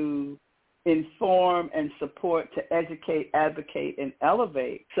to inform and support, to educate, advocate, and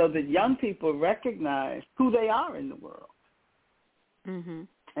elevate so that young people recognize who they are in the world.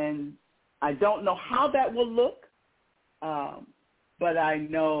 And I don't know how that will look, but I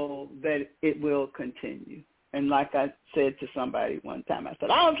know that it will continue. And like I said to somebody one time, I said,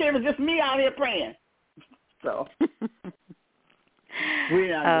 I don't care if it's just me out here praying. So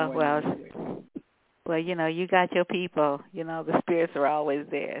we're not going anywhere. Well, you got your people. The spirits are always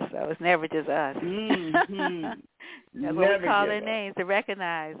there, so it's never just us. That's what we call their names, to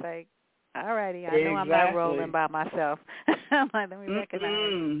recognize. Like, all righty, I know I'm not rolling by myself. I'm like, let me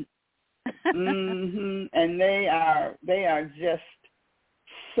recognize. And they are just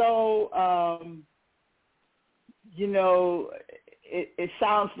so. It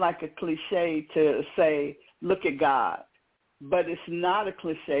sounds like a cliche to say, look at God. But it's not a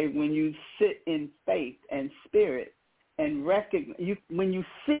cliche when you sit in faith and spirit and recognize. When you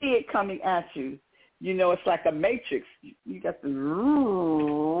see it coming at you, it's like a matrix. You got the,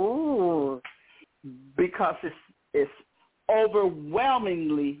 because it's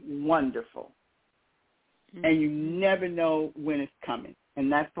overwhelmingly wonderful. Mm-hmm. And you never know when it's coming. And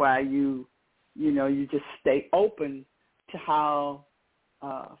that's why you just stay open to how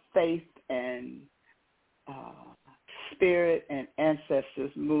faith and spirit and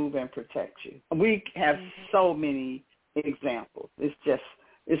ancestors move and protect you. We have so many examples. It's just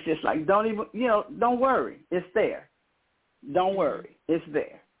like, don't worry. It's there. Don't worry. It's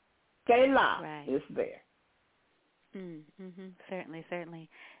there. Right. It's there. Mm-hmm. Certainly.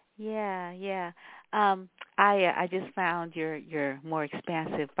 Yeah. I just found your more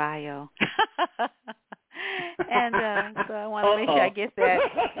expansive bio, and so I want to make sure I get that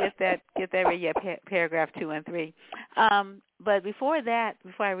read. Yeah, paragraph 2 and 3. But before I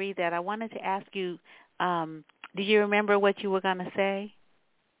read that, I wanted to ask you, do you remember what you were going to say?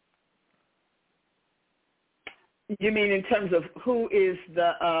 You mean in terms of who is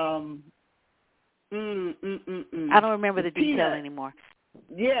the I don't remember the detail anymore.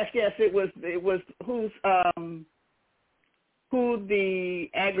 Yes, it was who the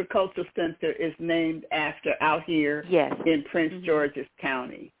agricultural center is named after out here in Prince George's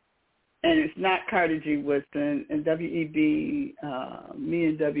County. And it's not Carter G. Woodson and W.E.B. Me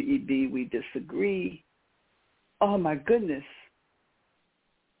and W.E.B. we disagree. Oh my goodness.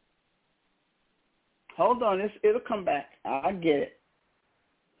 Hold on, it'll come back. I'll get it.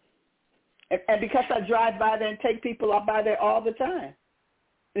 And because I drive by there and take people out by there all the time.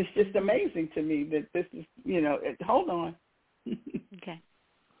 It's just amazing to me that this is, hold on. Okay.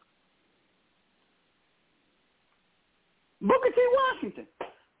 Booker T. Washington.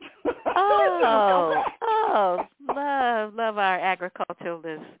 Love our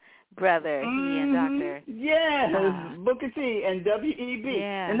agriculturalist brother, he and Dr. Yes, Booker T. and W.E.B.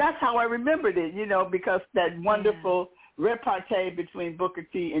 Yeah. And that's how I remembered it, because that wonderful repartee between Booker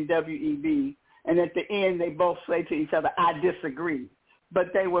T. and W.E.B. And at the end, they both say to each other, I disagree.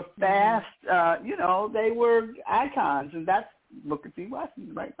 But they were fast, they were icons, and that's Booker T.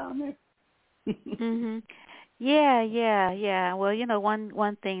 Washington right down there. Yeah. Well,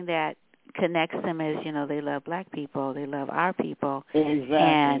 one thing that connects them is, they love black people, they love our people.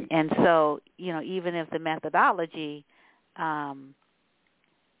 Exactly. And so, even if the methodology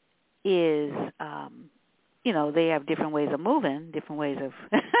is, they have different ways of moving, different ways of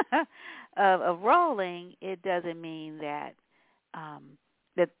of rolling, it doesn't mean that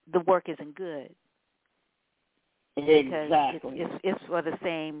that the work isn't good. Exactly. Because it's for the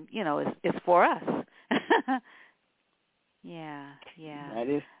same, it's for us. Yeah. That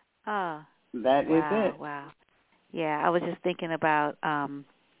is. Oh. That is it. Wow. Yeah, I was just thinking about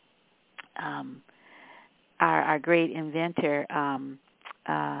our great inventor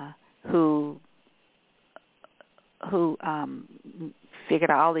who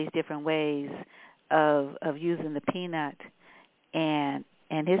figured out all these different ways of using the peanut, and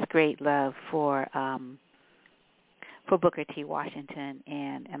his great love for Booker T. Washington,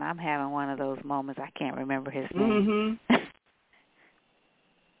 and I'm having one of those moments. I can't remember his name.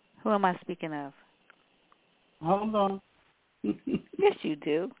 Who am I speaking of? Hold on. Yes, you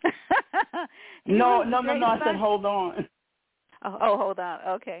do. No. I said hold on. Oh, hold on.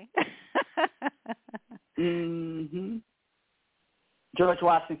 Okay. George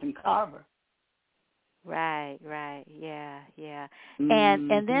Washington Carver. Right. Yeah.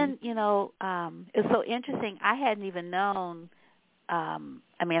 And then, it's so interesting. I hadn't even known, I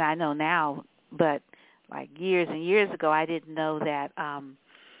know now, but like years and years ago, I didn't know that Honorable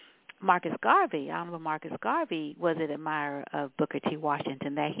Marcus Garvey was an admirer of Booker T.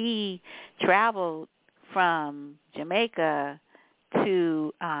 Washington, that he traveled from Jamaica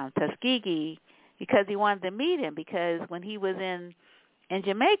to Tuskegee because he wanted to meet him, because when he was in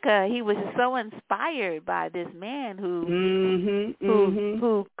Jamaica, he was so inspired by this man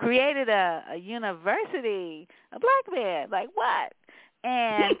who created a university, a black man, like what?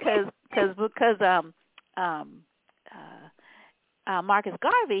 And because Marcus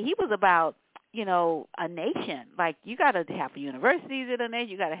Garvey, he was about, a nation. Like, you got to have universities in a nation.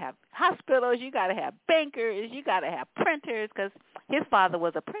 You got to have hospitals. You got to have bankers. You got to have printers, because his father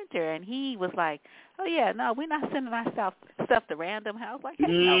was a printer, and he was like, oh, yeah, no, we're not sending our stuff to Random House. Like, hey,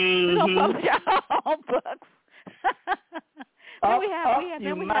 no, we're going to publish our own books. Then we have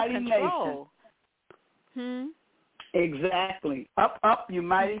control. Exactly. Up, you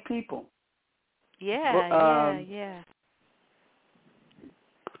mighty people. Yeah.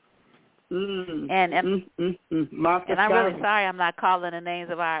 And I'm really sorry I'm not calling the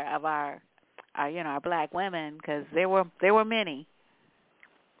names of our black women, because there were many.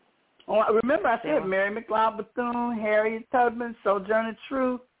 Oh, I remember I said Mary McLeod Bethune, Harriet Tubman, Sojourner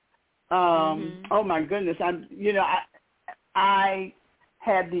Truth. Oh my goodness, I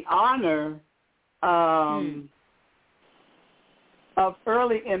had the honor of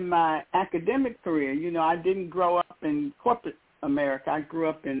early in my academic career. You know, I didn't grow up in corporate America. I grew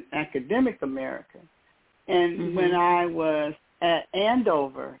up in academic America. And when I was at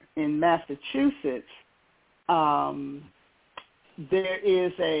Andover in Massachusetts, there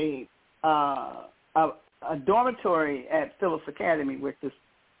is a dormitory at Phillips Academy, which is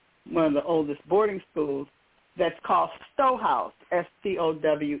one of the oldest boarding schools, that's called Stowe House, Stowe,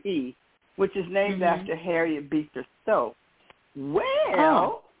 which is named after Harriet Beecher Stowe.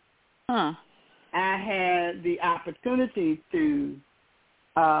 Well, I had the opportunity to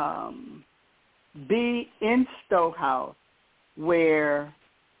be in Stowe House, where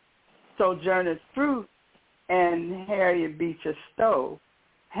Sojourner Truth and Harriet Beecher Stowe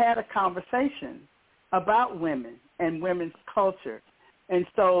had a conversation about women and women's culture. And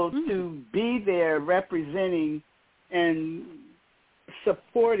so to be there representing and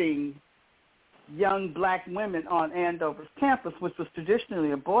supporting young black women on Andover's campus, which was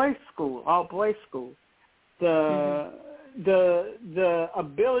traditionally a boys' school, all boys' school, the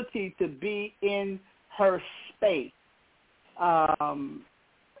ability to be in her space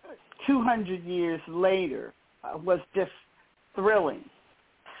 200 years later was just thrilling.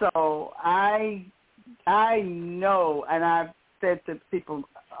 So I know, and I've said to people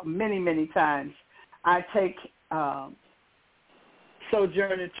many, many times, I take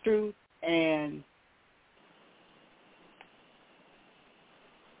Sojourner Truth and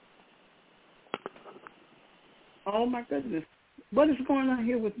oh my goodness, what is going on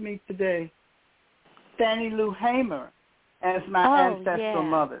here with me today? Fannie Lou Hamer as my ancestral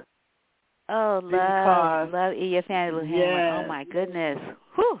mother. Oh, love your Fannie Lou Hamer. Oh my goodness,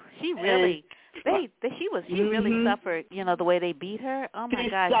 whew, she really. She really suffered, you know, the way they beat her. Oh my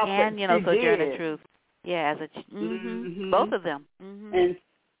gosh, and you know, Sojourner Truth. Yeah, as a both of them. And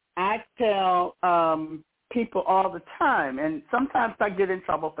I tell people all the time, and sometimes I get in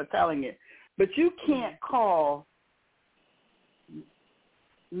trouble for telling it, but you can't call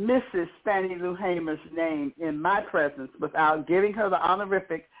Mrs. Fannie Lou Hamer's name in my presence without giving her the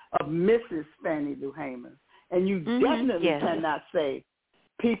honorific of Mrs. Fannie Lou Hamer. And you definitely cannot say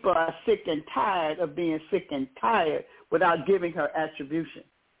people are sick and tired of being sick and tired without giving her attribution.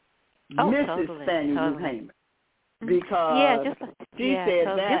 Mrs. Fannie Lou Hamer. Because she said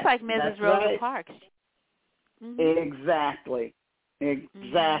that. Just like Mrs. Rosa Parks. Exactly. And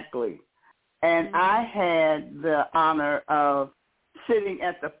I had the honor of sitting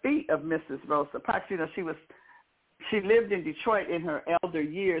at the feet of Mrs. Rosa Parks. You know, she lived in Detroit in her elder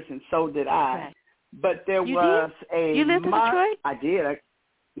years, and so did I. Right. But there was a... You lived in Detroit? I did.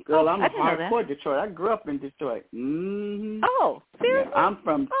 Girl, I'm a hardcore Detroit. I grew up in Detroit. Oh, seriously? Yeah, I'm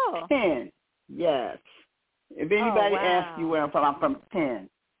from 10. Yes. If anybody asks you where I'm from 10.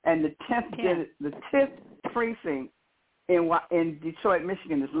 And the 10th precinct in Detroit,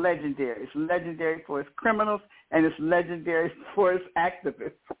 Michigan is legendary. It's legendary for its criminals, and it's legendary for its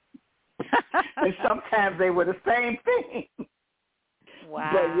activists. And sometimes they were the same thing.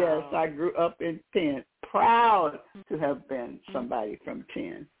 Wow. But yes, I grew up in 10. Proud to have been somebody from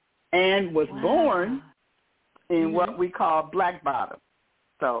 10. And was born in what we call Black Bottom.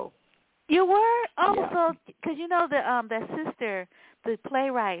 So you were? Oh, so because you know that sister, the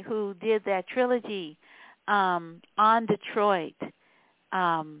playwright who did that trilogy on Detroit,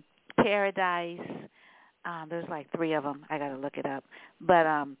 Paradise. There's like 3 of them. I got to look it up. But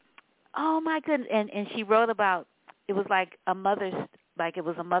oh my goodness, and she wrote about, it was like a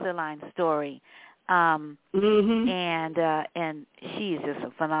motherline story. And she is just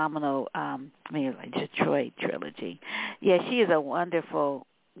a phenomenal like Detroit trilogy. Yeah, she is a wonderful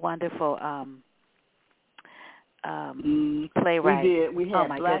playwright. We had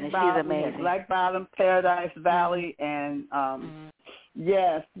Black Bottom, we had Black Bottom, Paradise Valley, and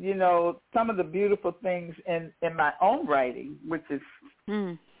yes, you know, some of the beautiful things in my own writing, which is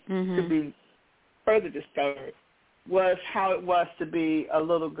to be further discovered, was how it was to be a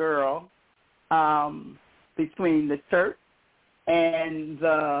little girl between the church and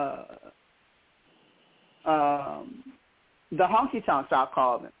the honky-tonks, I'll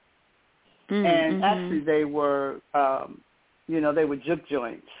call them. And actually they were, they were juke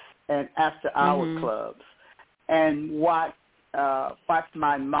joints and after-hour clubs. And watched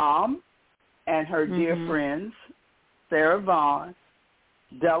my mom and her dear friends, Sarah Vaughan,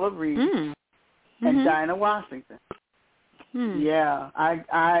 Della Reese, and Dinah Washington. Yeah,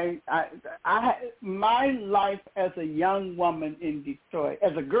 I my life as a young woman in Detroit,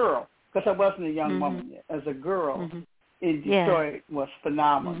 as a girl, because I wasn't a young woman yet, as a girl in Detroit was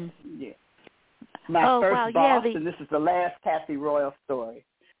phenomenal. Yeah. My first wow. boss, Yeah, and this is the last Kathy Royal story.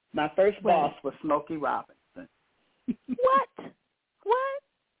 My first boss was Smokey Robinson. What?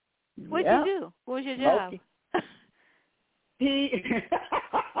 What'd you do? What was your job? He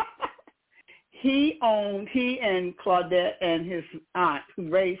he and Claudette and his aunt who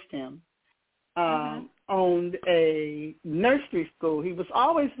raised him owned a nursery school. He was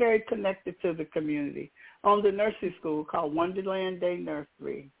always very connected to the community. Owned a nursery school called Wonderland Day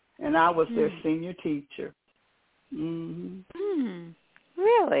Nursery, and I was their senior teacher. Mm-hmm.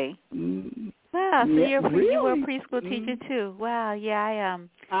 Really? Mm-hmm. Wow, so you were a preschool Mm-hmm. teacher too. Wow, yeah, I am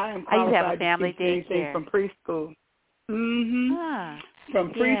I used to have a qualified family to teach anything daycare. from preschool. Mm-hmm.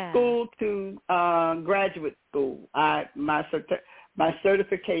 From preschool to graduate school. My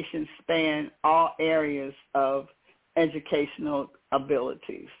certifications span all areas of educational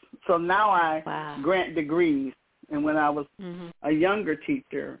abilities. So now I grant degrees. And when I was a younger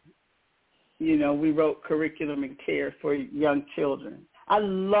teacher, we wrote curriculum and care for young children. I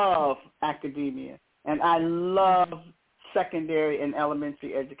love academia, and I love secondary and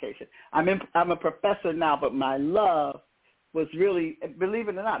elementary education. I'm a professor now, but my love was really, believe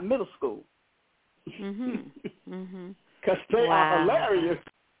it or not, middle school. Because they are hilarious.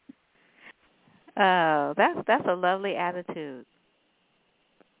 Oh, that's a lovely attitude.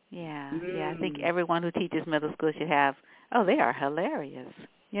 Yeah, I think everyone who teaches middle school should have. Oh, they are hilarious.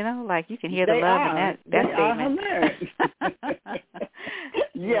 Like you can hear the love in that statement. They are hilarious.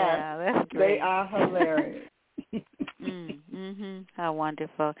 Yeah, that's great. They are hilarious. How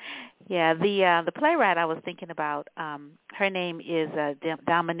wonderful. Yeah, the playwright I was thinking about, her name is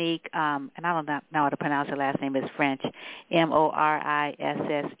Dominique, and I don't know how to pronounce her last name. It's French, Morisseau.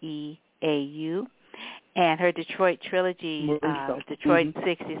 And her Detroit trilogy, Detroit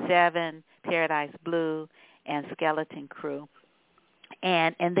 67, Paradise Blue, and Skeleton Crew.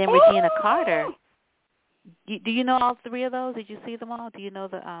 And then Regina Carter. Do you know all three of those? Did you see them all? Do you know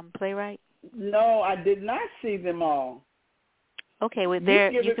the playwright? No, I did not see them all. Okay, well,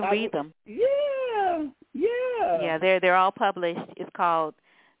 you can read them. Yeah. Yeah, they're all published. It's called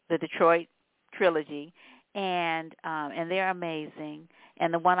the Detroit trilogy, and they're amazing.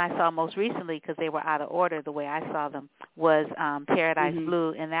 And the one I saw most recently, because they were out of order the way I saw them, was Paradise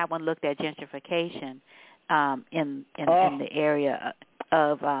Blue, and that one looked at gentrification in the area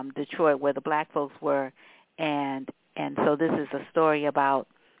of Detroit where the black folks were, and so this is a story about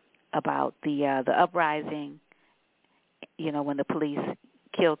the uprising, when the police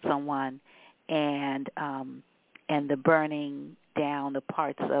killed someone, and the burning down the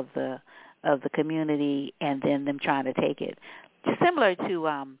parts of the community, and then them trying to take it. Similar to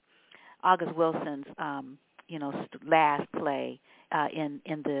August Wilson's last play in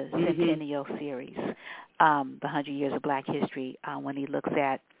the Centennial series, the 100 Years of Black History, when he looks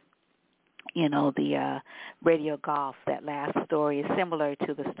at the Radio Golf. That last story is similar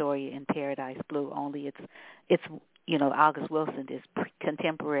to the story in Paradise Blue, only it's August Wilson is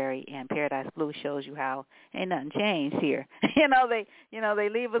contemporary, and Paradise Blue shows you how ain't nothing changed here. They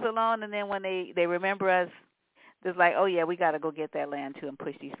leave us alone, and then when they remember us, it's like, oh yeah, we got to go get that land too and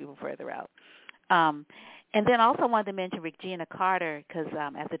push these people further out. And then also wanted to mention Regina Carter, because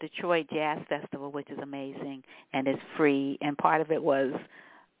at the Detroit Jazz Festival, which is amazing and is free, and part of it was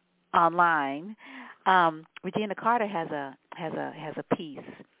online. Regina Carter has a piece.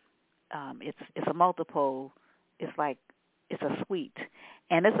 It's a multiple. It's a suite,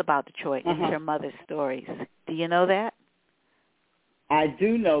 and it's about Detroit. It's her mother's stories. Do you know that? I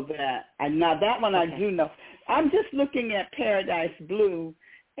do know that. Now that one I do know. I'm just looking at Paradise Blue,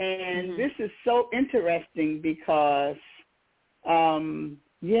 and this is so interesting because,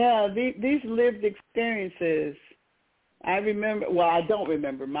 these lived experiences. I remember. Well, I don't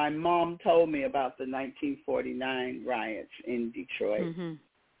remember. My mom told me about the 1949 riots in Detroit,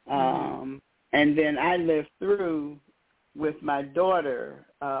 and then I lived through with my daughter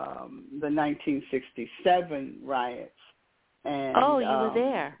the 1967 riots. And, you were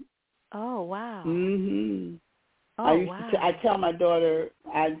there. Oh, wow. I tell my daughter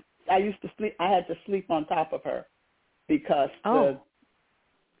I used to sleep. I had to sleep on top of her because the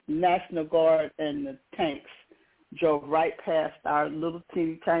National Guard and the tanks drove right past our little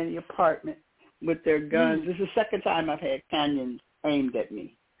teeny tiny apartment with their guns. This is the second time I've had canyons aimed at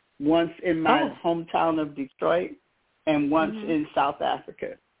me. Once in my hometown of Detroit, and once in South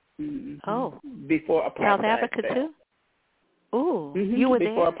Africa. Before apartheid South Africa fell. too? Ooh, you were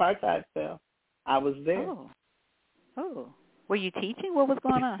before there? Before apartheid fell. I was there. Oh. Were you teaching? What was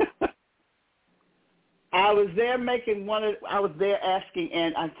going on? I was there I was there asking,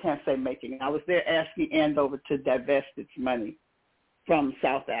 and I can't say making, I was there asking Andover to divest its money from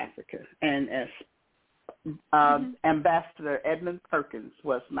South Africa. And as Ambassador Edmund Perkins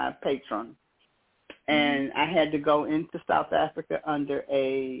was my patron. And I had to go into South Africa under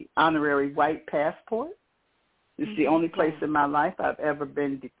a honorary white passport. It's the only place in my life I've ever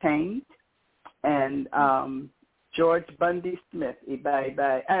been detained. And George Bundy Smith,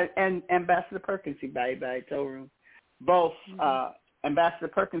 and Ambassador Perkins, Toru. Both Ambassador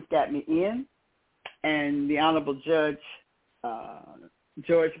Perkins got me in, and the Honorable Judge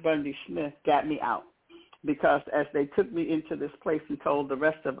George Bundy Smith got me out. Because as they took me into this place and told the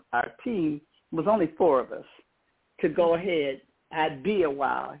rest of our team, it was only 4 of us, to go ahead, I'd be a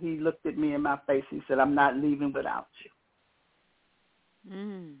while. He looked at me in my face and said, I'm not leaving without you.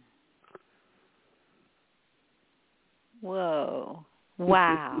 Mm. Whoa.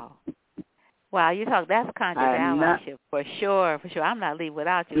 Wow. Wow, you talk, that's conscious allyship for sure. I'm not leaving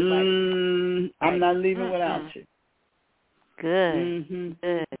without you. I'm not leaving without you. Good.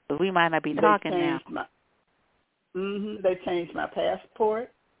 Good. But we might not be talking now. They changed my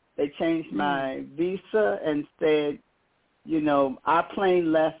passport. They changed my visa and said, our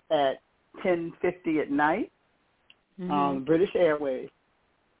plane left at 10:50 at night on British Airways,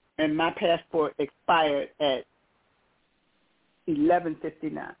 and my passport expired at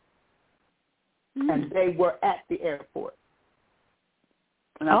 11:59. And they were at the airport.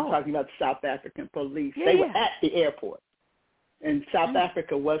 And I'm talking about the South African police. They were at the airport. And South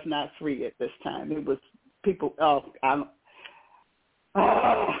Africa was not free at this time. It was people,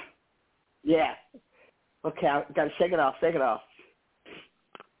 yeah. Okay, I got to shake it off.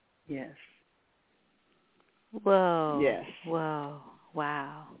 Yes. Whoa. Yes. Whoa.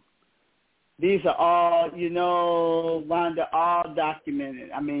 Wow. These are all, Wanda, all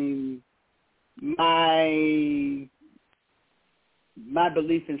documented. I mean, my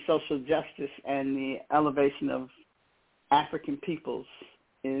belief in social justice and the elevation of African peoples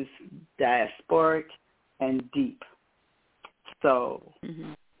is diasporic and deep. So,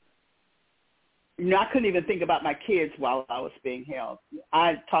 I couldn't even think about my kids while I was being held.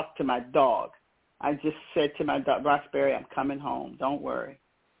 I talked to my dog. I just said to my dog, Roxbury, I'm coming home. Don't worry.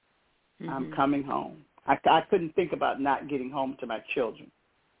 I'm coming home. I couldn't think about not getting home to my children.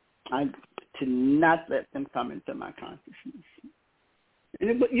 To not let them come into my consciousness.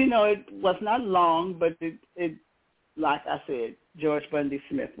 It was not long, but it like I said, George Bundy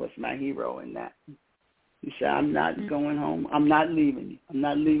Smith was my hero in that. He said, I'm not going home. I'm not leaving you. I'm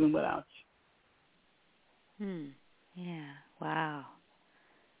not leaving without you. Yeah. Wow.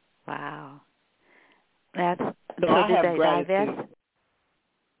 That's so did they divest?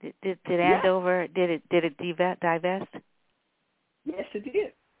 Did Andover did it divest? Yes, it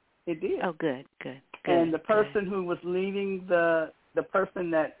did. It did. Oh, good. And the person who was leading the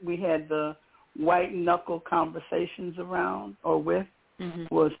person that we had the white knuckle conversations around or with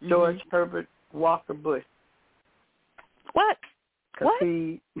was George Herbert Walker Bush. What? What?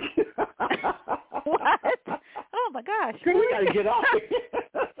 He... What? Oh my gosh! We got to get off here.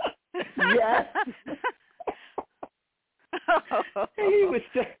 Yes. He would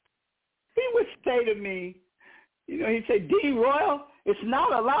say to me, he'd say, D. Royal, it's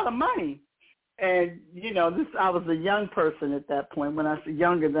not a lot of money. And, I was a young person at that point, when I was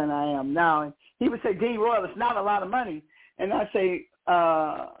younger than I am now. And he would say, D. Royal, it's not a lot of money. And I'd say,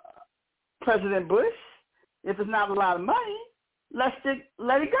 President Bush, if it's not a lot of money, let it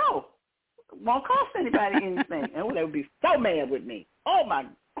go. It won't cost anybody anything. And they would be so mad with me. Oh, my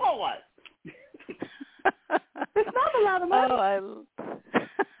God. It's not a lot of money.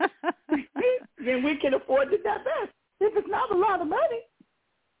 Then we can afford to divest. If it's not a lot of money.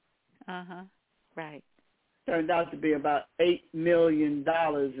 Right. Turned out to be about $8 million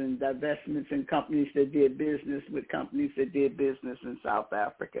in divestments in companies that did business with companies that did business in South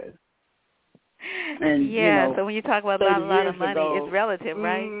Africa. And so when you talk about not a lot of money, it's relative,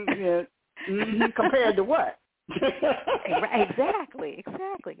 right? Compared to what? Exactly.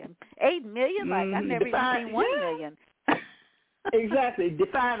 8 million, like I've never even seen 1 million. Exactly.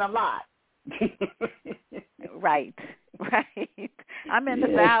 Define a lot. Right. I'm in the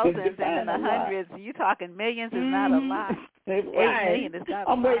thousands and in the hundreds. You talking millions is not a lot. Right. 8 million is not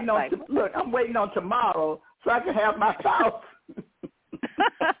a lot. I'm waiting on tomorrow so I can have my thousand.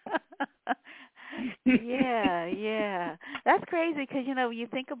 Yeah. That's crazy because, you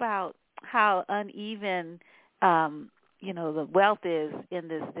think about how uneven, the wealth is in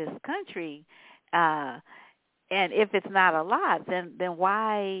this country. And if it's not a lot, then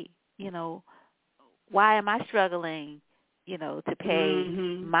why, why am I struggling, to pay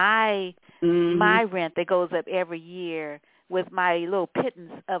my rent that goes up every year with my little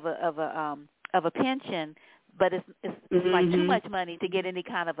pittance of a pension, but it's like too much money to get any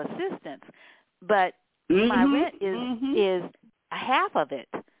kind of assistance. But my rent is half of it.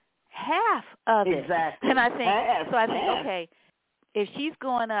 Half of it. Exactly. And I think, okay, if she's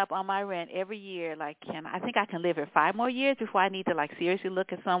going up on my rent every year, like, I think I can live here 5 more years before I need to, like, seriously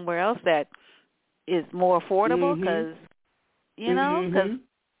look at somewhere else that is more affordable, because, because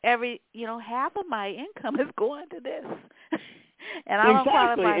half of my income is going to this. And I don't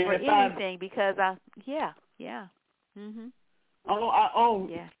qualify for anything because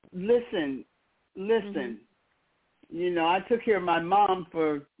Listen. I took care of my mom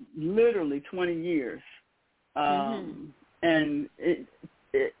for literally 20 years. And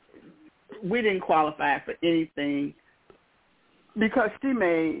we didn't qualify for anything because she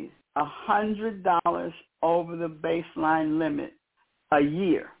made $100 over the baseline limit a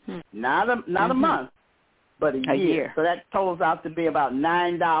year, not a month, but a year. So that totals out to be about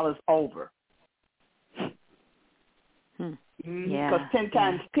 $9 over. Because 10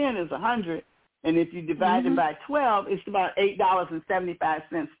 times 10 is 100, and if you divide it by 12, it's about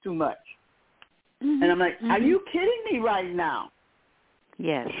 $8.75 too much. And I'm like, are you kidding me right now?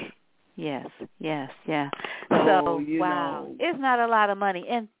 Yes. So, wow, it's not a lot of money.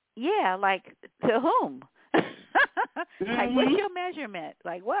 And, like, to whom? Like, what's your measurement?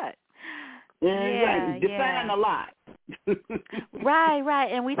 Like, what? Define a lot. Right.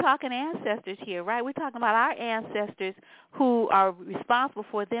 And we're talking ancestors here, right? We're talking about our ancestors who are responsible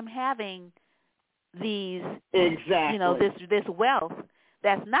for them having these, this wealth.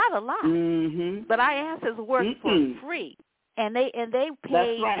 That's not a lot. But our ancestors worked for free. And they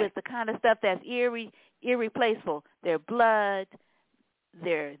paid with the kind of stuff that's irreplaceable. Their blood,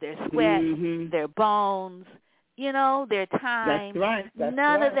 their sweat, their bones, their time. That's right.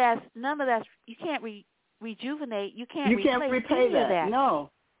 None of that's you can't rejuvenate. You can't repay that. No.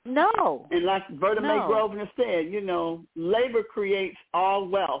 And like Verta Mae Grosvenor said, labor creates all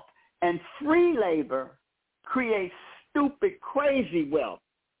wealth, and free labor creates stupid, crazy wealth.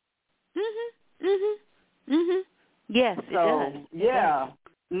 Yes, it does. Yeah.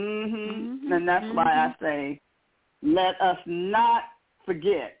 And that's why I say, let us not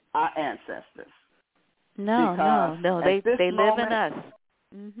forget our ancestors. No. They live in us.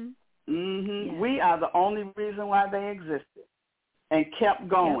 Yes. We are the only reason why they existed and kept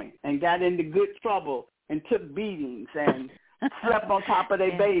going and got into good trouble and took beatings and slept on top of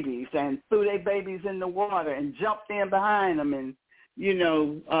their babies and threw their babies in the water and jumped in behind them. And,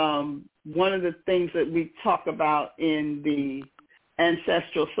 one of the things that we talk about in the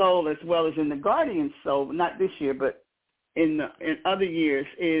ancestral soul as well as in the guardian soul, not this year, but in other years,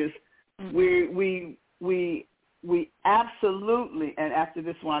 is we absolutely, and after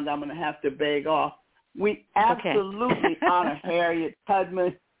this one I'm going to have to beg off, we absolutely honor Harriet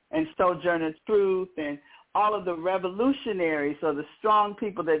Tubman and Sojourner Truth and all of the revolutionaries or the strong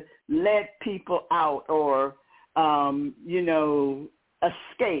people that led people out or,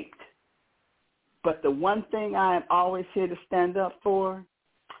 escaped. But the one thing I am always here to stand up for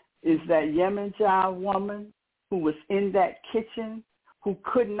is that Yemenjai woman who was in that kitchen who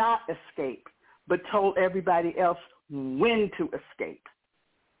could not escape but told everybody else when to escape.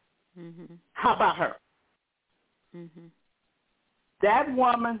 How about her? That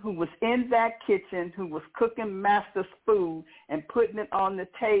woman who was in that kitchen, who was cooking master's food and putting it on the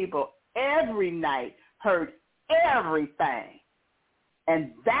table every night, heard everything.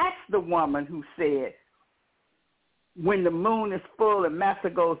 And that's the woman who said, when the moon is full and master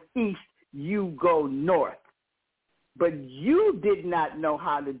goes east, you go north. But you did not know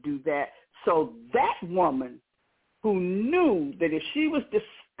how to do that. So that woman who knew that if she was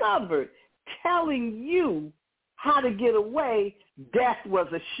discovered telling you how to get away, death was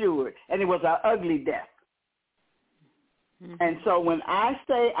assured, and it was an ugly death. And so when I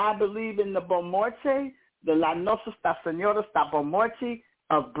say I believe in the Bomorte, the La Nossa Senhora da Bomorte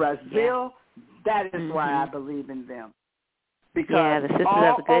of Brazil, that is why I believe in them. Because the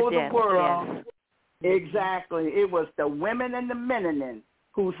all of the over the world, exactly, it was the women and the men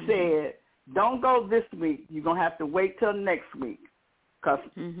who said, don't go this week. You're going to have to wait till next week because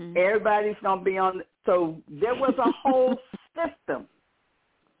everybody's going to be on. So there was a whole system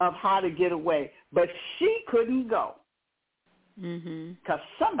of how to get away. But she couldn't go because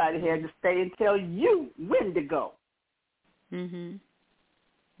somebody had to stay and tell you when to go. And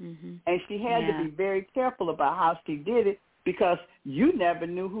she had to be very careful about how she did it because you never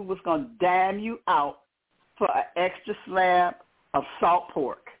knew who was going to dime you out for an extra slab of salt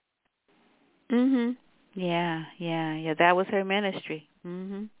pork. Yeah. That was her ministry.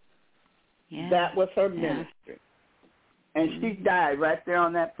 That was her ministry. And she died right there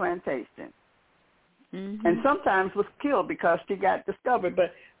on that plantation. And sometimes was killed because she got discovered.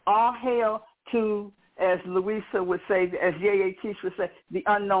 But all hail to as Louisa would say, as Yaya Teach would say, the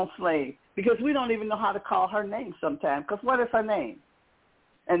unknown slave, because we don't even know how to call her name sometimes, because what is her name?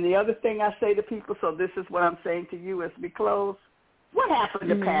 And the other thing I say to people, so this is what I'm saying to you as we close, what happened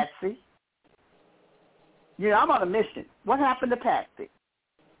to Patsy? You know, I'm on a mission. What happened to Patsy?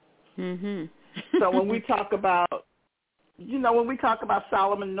 Mm-hmm. So when we talk about, you know, when we talk about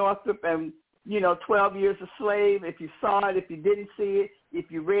Solomon Northup and, 12 years a slave, if you saw it, if you didn't see it, if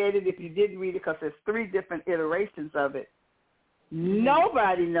you read it, if you didn't read it, because there's 3 different iterations of it,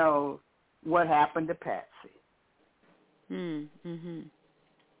 nobody knows what happened to Patsy. Mm-hmm.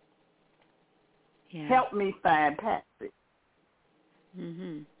 Yeah. Help me find Patsy.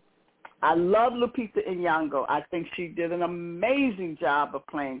 Mm-hmm. I love Lupita Nyong'o. I think she did an amazing job of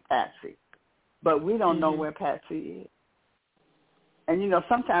playing Patsy, but we don't know where Patsy is. And,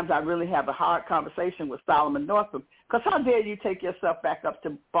 sometimes I really have a hard conversation with Solomon Northup, because how dare you take yourself back up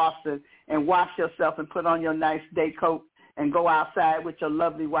to Boston and wash yourself and put on your nice day coat and go outside with your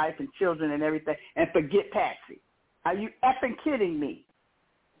lovely wife and children and everything and forget Patsy? Are you effing kidding me?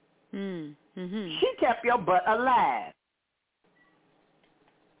 Mm-hmm. She kept your butt alive.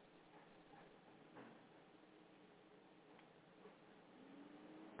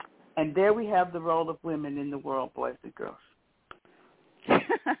 And there we have the role of women in the world, boys and girls.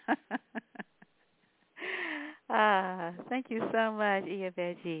 Thank you so much,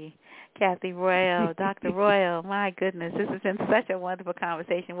 Iyabeji, Kathy Royal, Dr. Royal. My goodness, this has been such a wonderful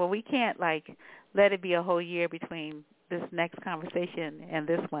conversation. Well, we can't, let it be a whole year between this next conversation and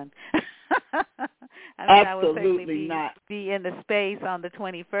this one. I will certainly be in the space on the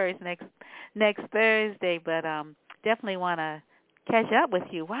 21st, next Thursday, but definitely want to catch up with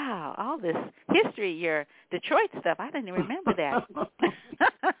you. Wow, all this history, your Detroit stuff, I didn't even remember that.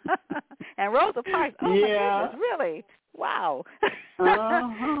 And Rosa Parks, my goodness, really? Wow.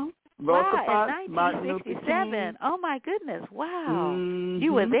 Rosa Parks, in 1967. Oh, my goodness, wow.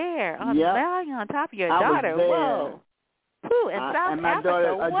 You were there, on top of your daughter. Whoa. Whew, in South Africa,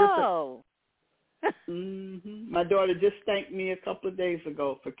 daughter, whoa. My daughter just thanked me a couple of days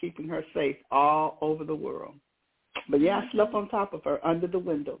ago for keeping her safe all over the world. But I slept on top of her under the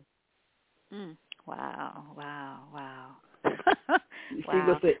window. Wow. She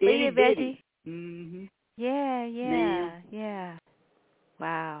was an itty bitty. Yeah.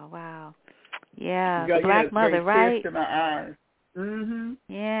 Wow. Yeah, the black mother, right? Tears to my eyes.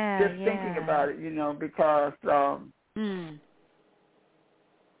 Yeah. Just thinking about it, because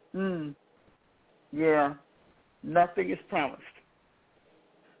nothing is promised.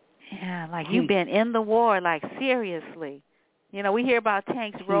 Yeah, you've been in the war, seriously. We hear about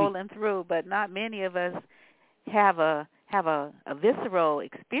tanks rolling through, but not many of us have a visceral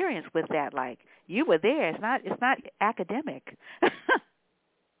experience with that. You were there. It's not academic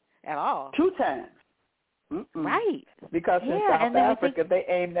at all. 2 times. Right. Because in South Africa, they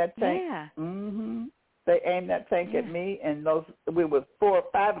aimed that tank. Yeah. They aimed that tank at me, and we were 4 or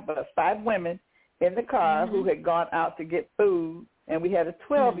 5 of us, 5 women in the car who had gone out to get food, and we had a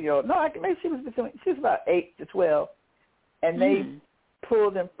 12-year-old. No, maybe she was about 8 to 12, and they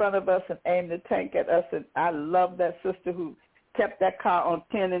pulled in front of us and aimed the tank at us. And I love that sister who kept that car on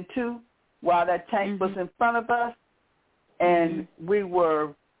 10 and 2 while that tank was in front of us, and we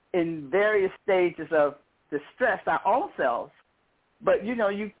were in various stages of distress, our own selves. But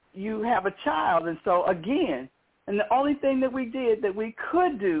you have a child, and so again, and the only thing that we did that we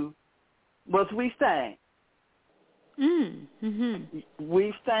could do was we sang.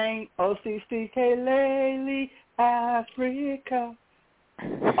 We sang OCCK Lately Africa.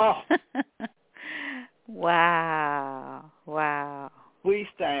 Oh. Wow. We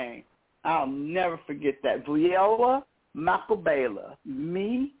sang. I'll never forget that. Viola Makubela,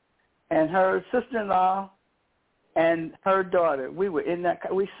 me and her sister-in-law and her daughter, we were in that,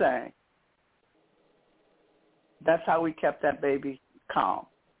 we sang. That's how we kept that baby calm.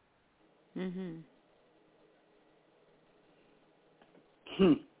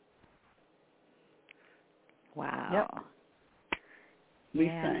 Wow. Yep. We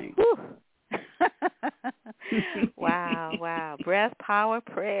sang. Wow. Breath, power,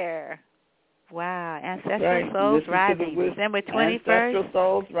 prayer. Wow. Ancestral Souls Rising, December 21st. Ancestral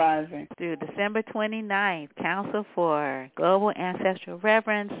Souls Rising. Through December 29th. Council for Global Ancestral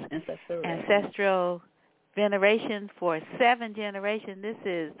Reverence. Ancestral Veneration for 7 generations. This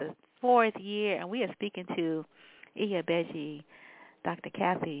is the 4th year, and we are speaking to Iyabeji, Dr.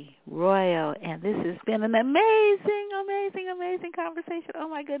 Kathy Royal, and this has been an amazing conversation. Oh,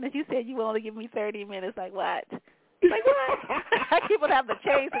 my goodness. You said you will only give me 30 minutes. Like what? People have to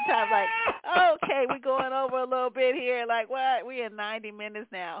change the time. Okay, we're going over a little bit here. Like what? We're in 90 minutes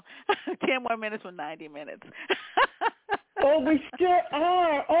now. 10 more minutes for 90 minutes. Oh, we still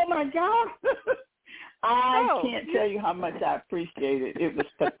are. Oh, my God. I can't tell you how much I appreciate it. It was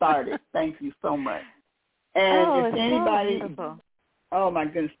cathartic. Thank you so much. And if anybody, so beautiful. Oh, my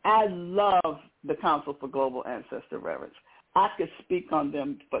goodness, I love the Council for Global Ancestor Reverence. I could speak on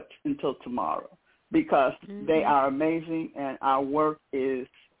them until tomorrow because they are amazing, and our work is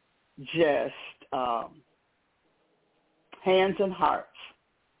just hands and hearts.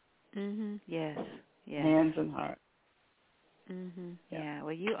 Yes. Hands and hearts. Yeah.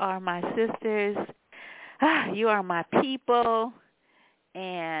 Well, you are my sisters. You are my people.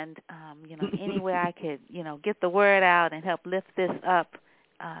 And, any way I could, get the word out and help lift this up,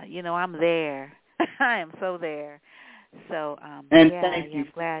 I'm there. I am so there. So, thank you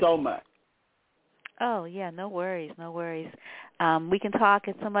glad. so much. Oh, yeah, no worries. We can talk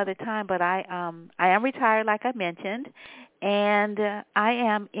at some other time, but I am retired, like I mentioned, and I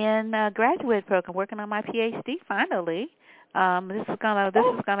am in a graduate program working on my PhD finally. This is gonna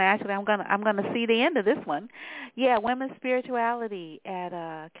actually I'm gonna see the end of this one. Yeah, women's spirituality at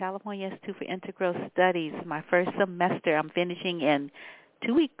California Institute for Integral Studies. My first semester. I'm finishing in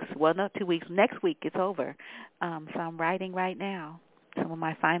 2 weeks. Well, not 2 weeks. Next week it's over. So I'm writing right now some of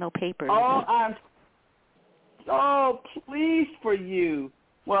my final papers. Oh, I'm so pleased for you.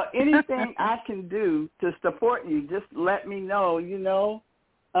 Well, anything I can do to support you, just let me know.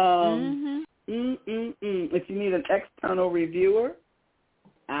 If you need an external reviewer,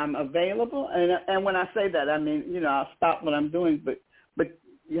 I'm available. And when I say that, I mean, I'll stop what I'm doing, but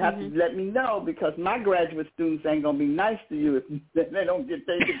you have to let me know because my graduate students ain't going to be nice to you if they don't get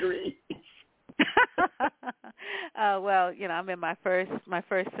their degree. Well, I'm in my first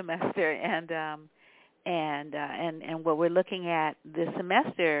semester, and what we're looking at this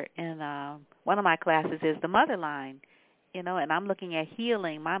semester in one of my classes is the mother line. And I'm looking at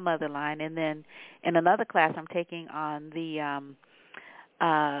healing my mother line, and then in another class I'm taking on the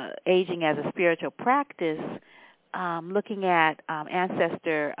aging as a spiritual practice, looking at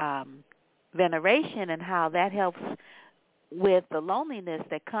ancestor veneration and how that helps with the loneliness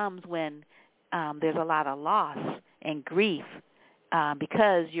that comes when there's a lot of loss and grief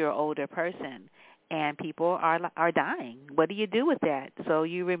because you're an older person. And people are dying. What do you do with that? So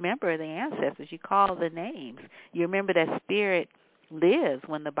you remember the ancestors. You call the names. You remember that spirit lives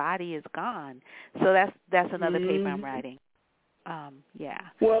when the body is gone. So that's another paper I'm writing. Well,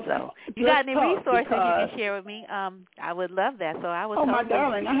 so if you got any resources you can share with me, I would love that. So I would. Oh my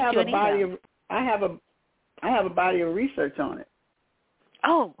darling, I have a body of research on it.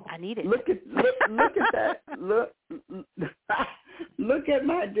 Oh, I need it. Look at that. Look at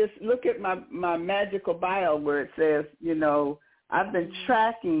my magical bio where it says, I've been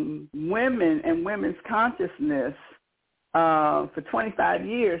tracking women and women's consciousness for 25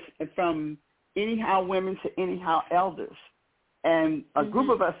 years, from anyhow women to anyhow elders. And a group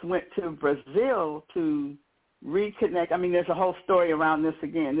of us went to Brazil to reconnect. I mean, there's a whole story around this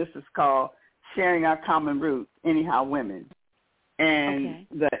again. This is called Sharing Our Common Roots, Anyhow Women. And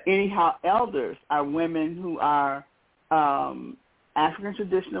the anyhow elders are women who are African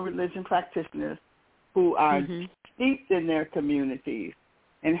traditional religion practitioners who are steeped in their communities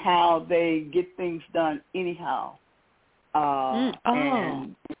and how they get things done anyhow.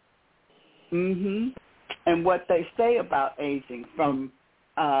 And what they say about aging, from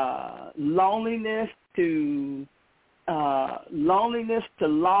loneliness to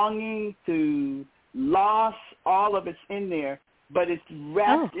longing to loss, all of it's in there. But it's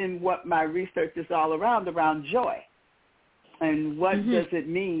wrapped in what my research is all around joy. And what does it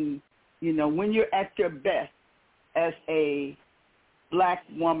mean, when you're at your best as a black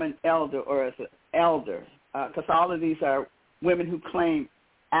woman elder or as an elder, because all of these are women who claim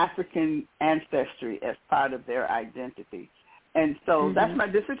African ancestry as part of their identity. And so that's my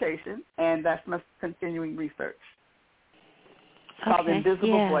dissertation, and that's my continuing research. It's called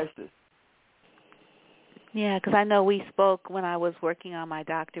Invisible Voices. Yeah, because I know we spoke when I was working on my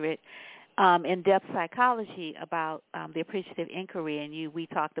doctorate in-depth psychology about the appreciative inquiry, and we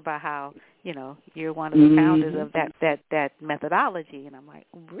talked about how, you're one of the founders of that methodology, and I'm like,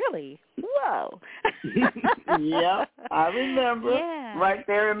 really? Whoa. Yep, I remember. Yeah. Right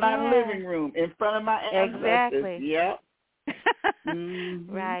there in my living room, in front of my ancestors. Exactly. Yep.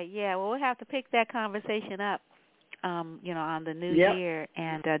 Right, yeah. Well, we'll have to pick that conversation up, on the new year,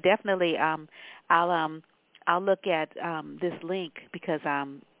 and definitely I'll look at this link because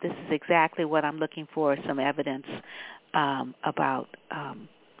this is exactly what I'm looking for, some evidence about,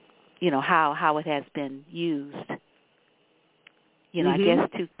 how it has been used. I guess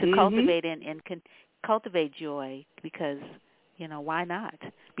to cultivate and cultivate joy, because, why not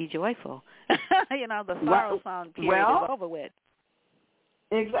be joyful? The sorrow song period is over with.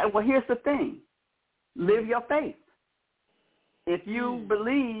 Exactly. Well, here's the thing. Live your faith. If you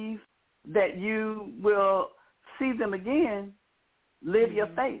believe that you will see them again, live your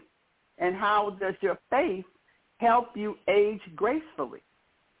faith. And how does your faith help you age gracefully?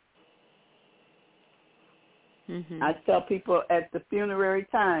 I tell people at the funerary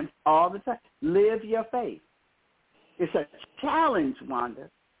times all the time, live your faith. It's a challenge, Wanda,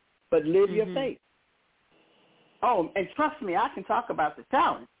 but live your faith. Oh, and trust me, I can talk about the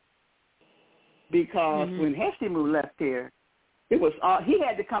challenge, because when Heshimu left here, it was he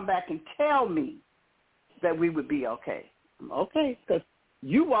had to come back and tell me that we would be okay. Okay, because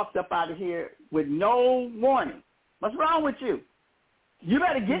you walked up out of here with no warning. What's wrong with you? You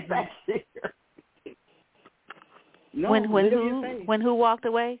better get back here. No, when who walked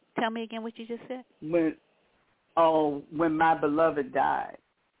away? Tell me again what you just said. When my beloved died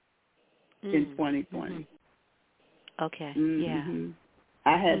in 2020. Okay. Yeah.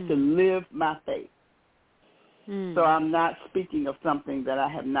 I had to live my faith. So I'm not speaking of something that I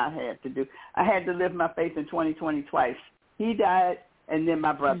have not had to do. I had to live my faith in 2020 twice. He died, and then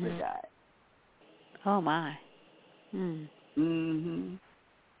my brother died. Oh my. Thank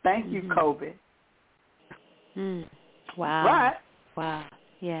you, COVID. Wow. But wow.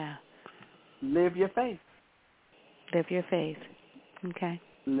 Yeah. Live your faith. Live your faith. Okay.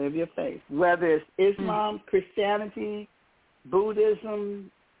 Live your faith. Whether it's Islam, Christianity,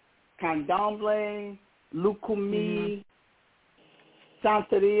 Buddhism, Candomblé, Lukumi,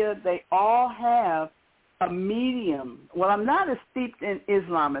 Santeria, they all have a medium. Well, I'm not as steeped in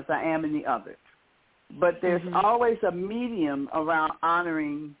Islam as I am in the others, but there's always a medium around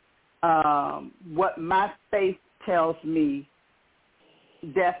honoring what my faith tells me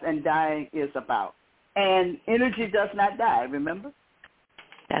death and dying is about. And energy does not die, remember?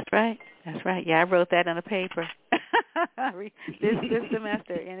 That's right. That's right. Yeah, I wrote that on a paper. this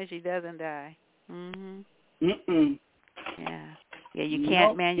semester, energy doesn't die. Yeah. Yeah, you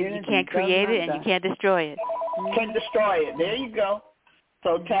can't, you can't create it and you can't destroy it. Can't destroy it. There you go.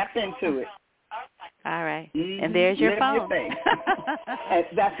 So tap into it. All right. And there's your phone. And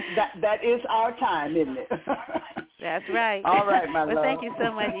that is our time, isn't it? That's right. All right, my love. Well, thank you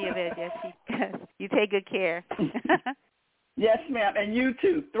so much, Eva. You take good care. Yes, ma'am. And you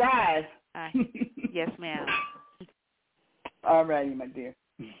too. Thrive. Yes, ma'am. All righty, my dear.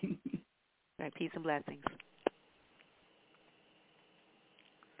 All right. Peace and blessings.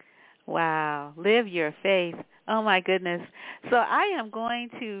 Wow. Live your faith. Oh, my goodness. So I am going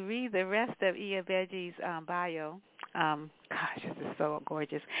to read the rest of Iyabeji's bio. Gosh, this is so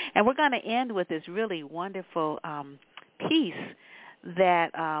gorgeous. And we're going to end with this really wonderful piece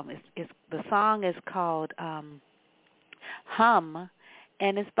that is the song is called Hum,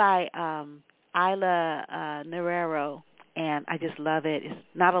 and it's by Isla Nerero. And I just love it. It's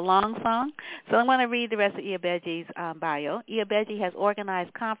not a long song. So I'm going to read the rest of Iyabeji's bio. Iyabeji has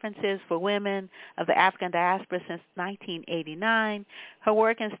organized conferences for women of the African diaspora since 1989. Her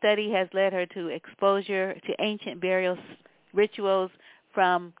work and study has led her to exposure to ancient burial rituals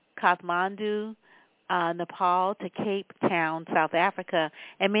from Kathmandu, Nepal, to Cape Town, South Africa,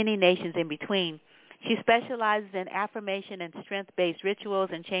 and many nations in between. She specializes in affirmation and strength-based rituals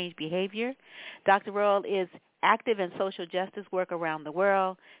and change behavior. Dr. Royal is active in social justice work around the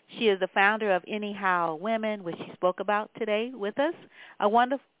world. She is the founder of Anyhow Women, which she spoke about today with us, a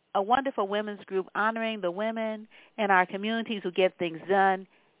wonderful women's group honoring the women in our communities who get things done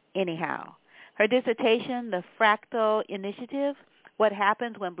anyhow. Her dissertation, The Fractal Initiative, What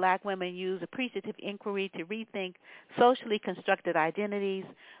Happens When Black Women Use Appreciative Inquiry to Rethink Socially Constructed Identities,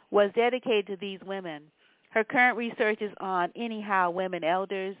 was dedicated to these women. Her current research is on Anyhow Women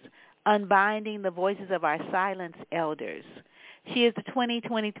Elders, Unbinding the Voices of Our Silenced Elders. She is the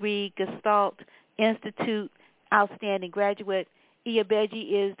 2023 Gestalt Institute Outstanding Graduate.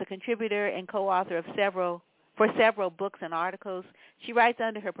 Iyabeji is the contributor and co-author of several books and articles. She writes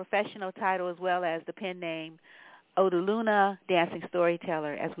under her professional title as well as the pen name Oduluna, Dancing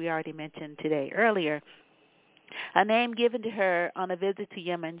Storyteller, as we already mentioned today earlier. A name given to her on a visit to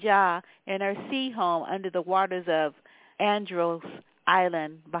Yemanja in her sea home under the waters of Andros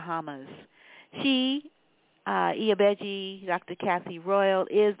Island, Bahamas. She, Iyabeji, Dr. Kathy Royal,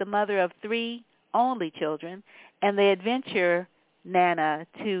 is the mother of 3 only children and the adventure nana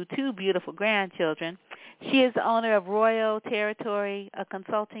to 2 beautiful grandchildren. She is the owner of Royal Territory, a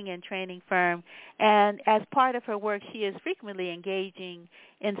consulting and training firm, and as part of her work, she is frequently engaging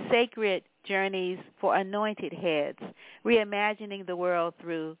in sacred journeys for anointed heads, reimagining the world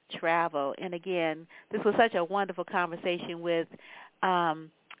through travel. And again, this was such a wonderful conversation with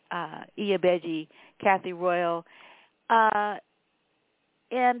Iyabeji Kathy Royal,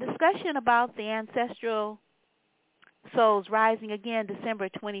 and discussion about the ancestral souls rising again December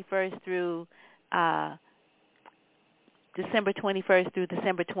 21st through December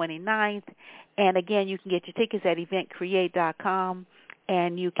 29th. And again, you can get your tickets at eventcreate.com,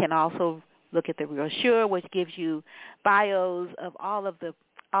 and you can also look at the brochure, which gives you bios of all of the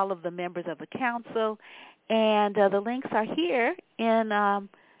members of the council, and the links are here in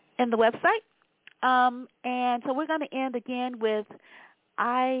the website. And so we're going to end again with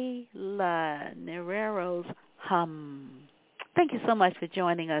Isla Nerero's Hum. Thank you so much for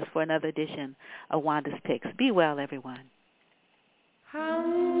joining us for another edition of Wanda's Picks. Be well, everyone.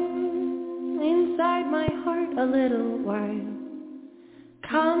 Hum inside my heart a little while.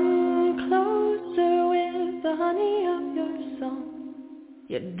 Come closer with the honey of your song.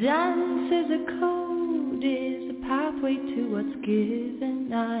 Your dance is a code, is a pathway to what's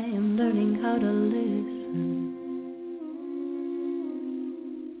given. I am learning how to listen.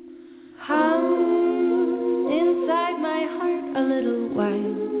 Hum inside my heart a little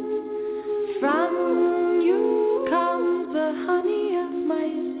while. From you comes the honey of my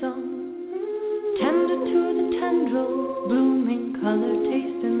song. Tender to the tendrils, blooming color,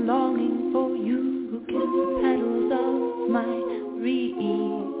 taste and longing for you who kiss the petals of my reach.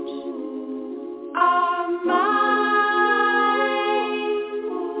 Are mine.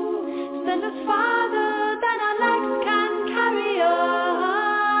 Send us farther than our legs can carry us,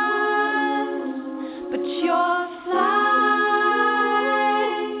 but your flight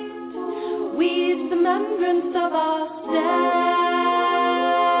weaves the membranes of our steps.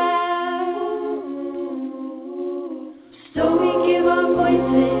 So we give our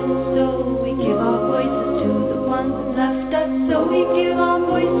voices, so we give our voices to the ones who left us. So we give our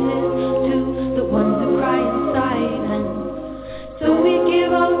voices to the ones who cry in silence. So we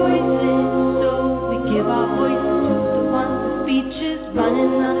give our voices, so we give our voices to the ones whose speech is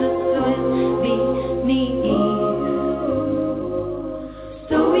running under soil beneath.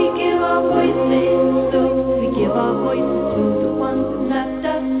 So we give our voices, so we give our voices to the ones who left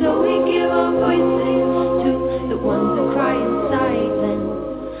us. So we give our voices to the ones who cry in silence.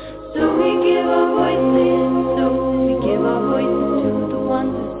 So we give our voices, so we give our voices to the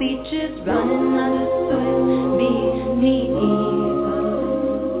ones whose speech is running under soil beneath.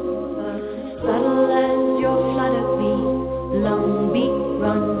 Subtle as your flutter beat, long beat,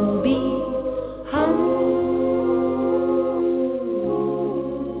 run beat, hum.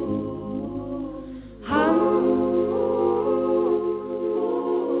 Hum.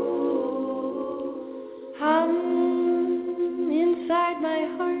 Hum inside my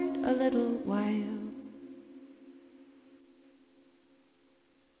heart a little while.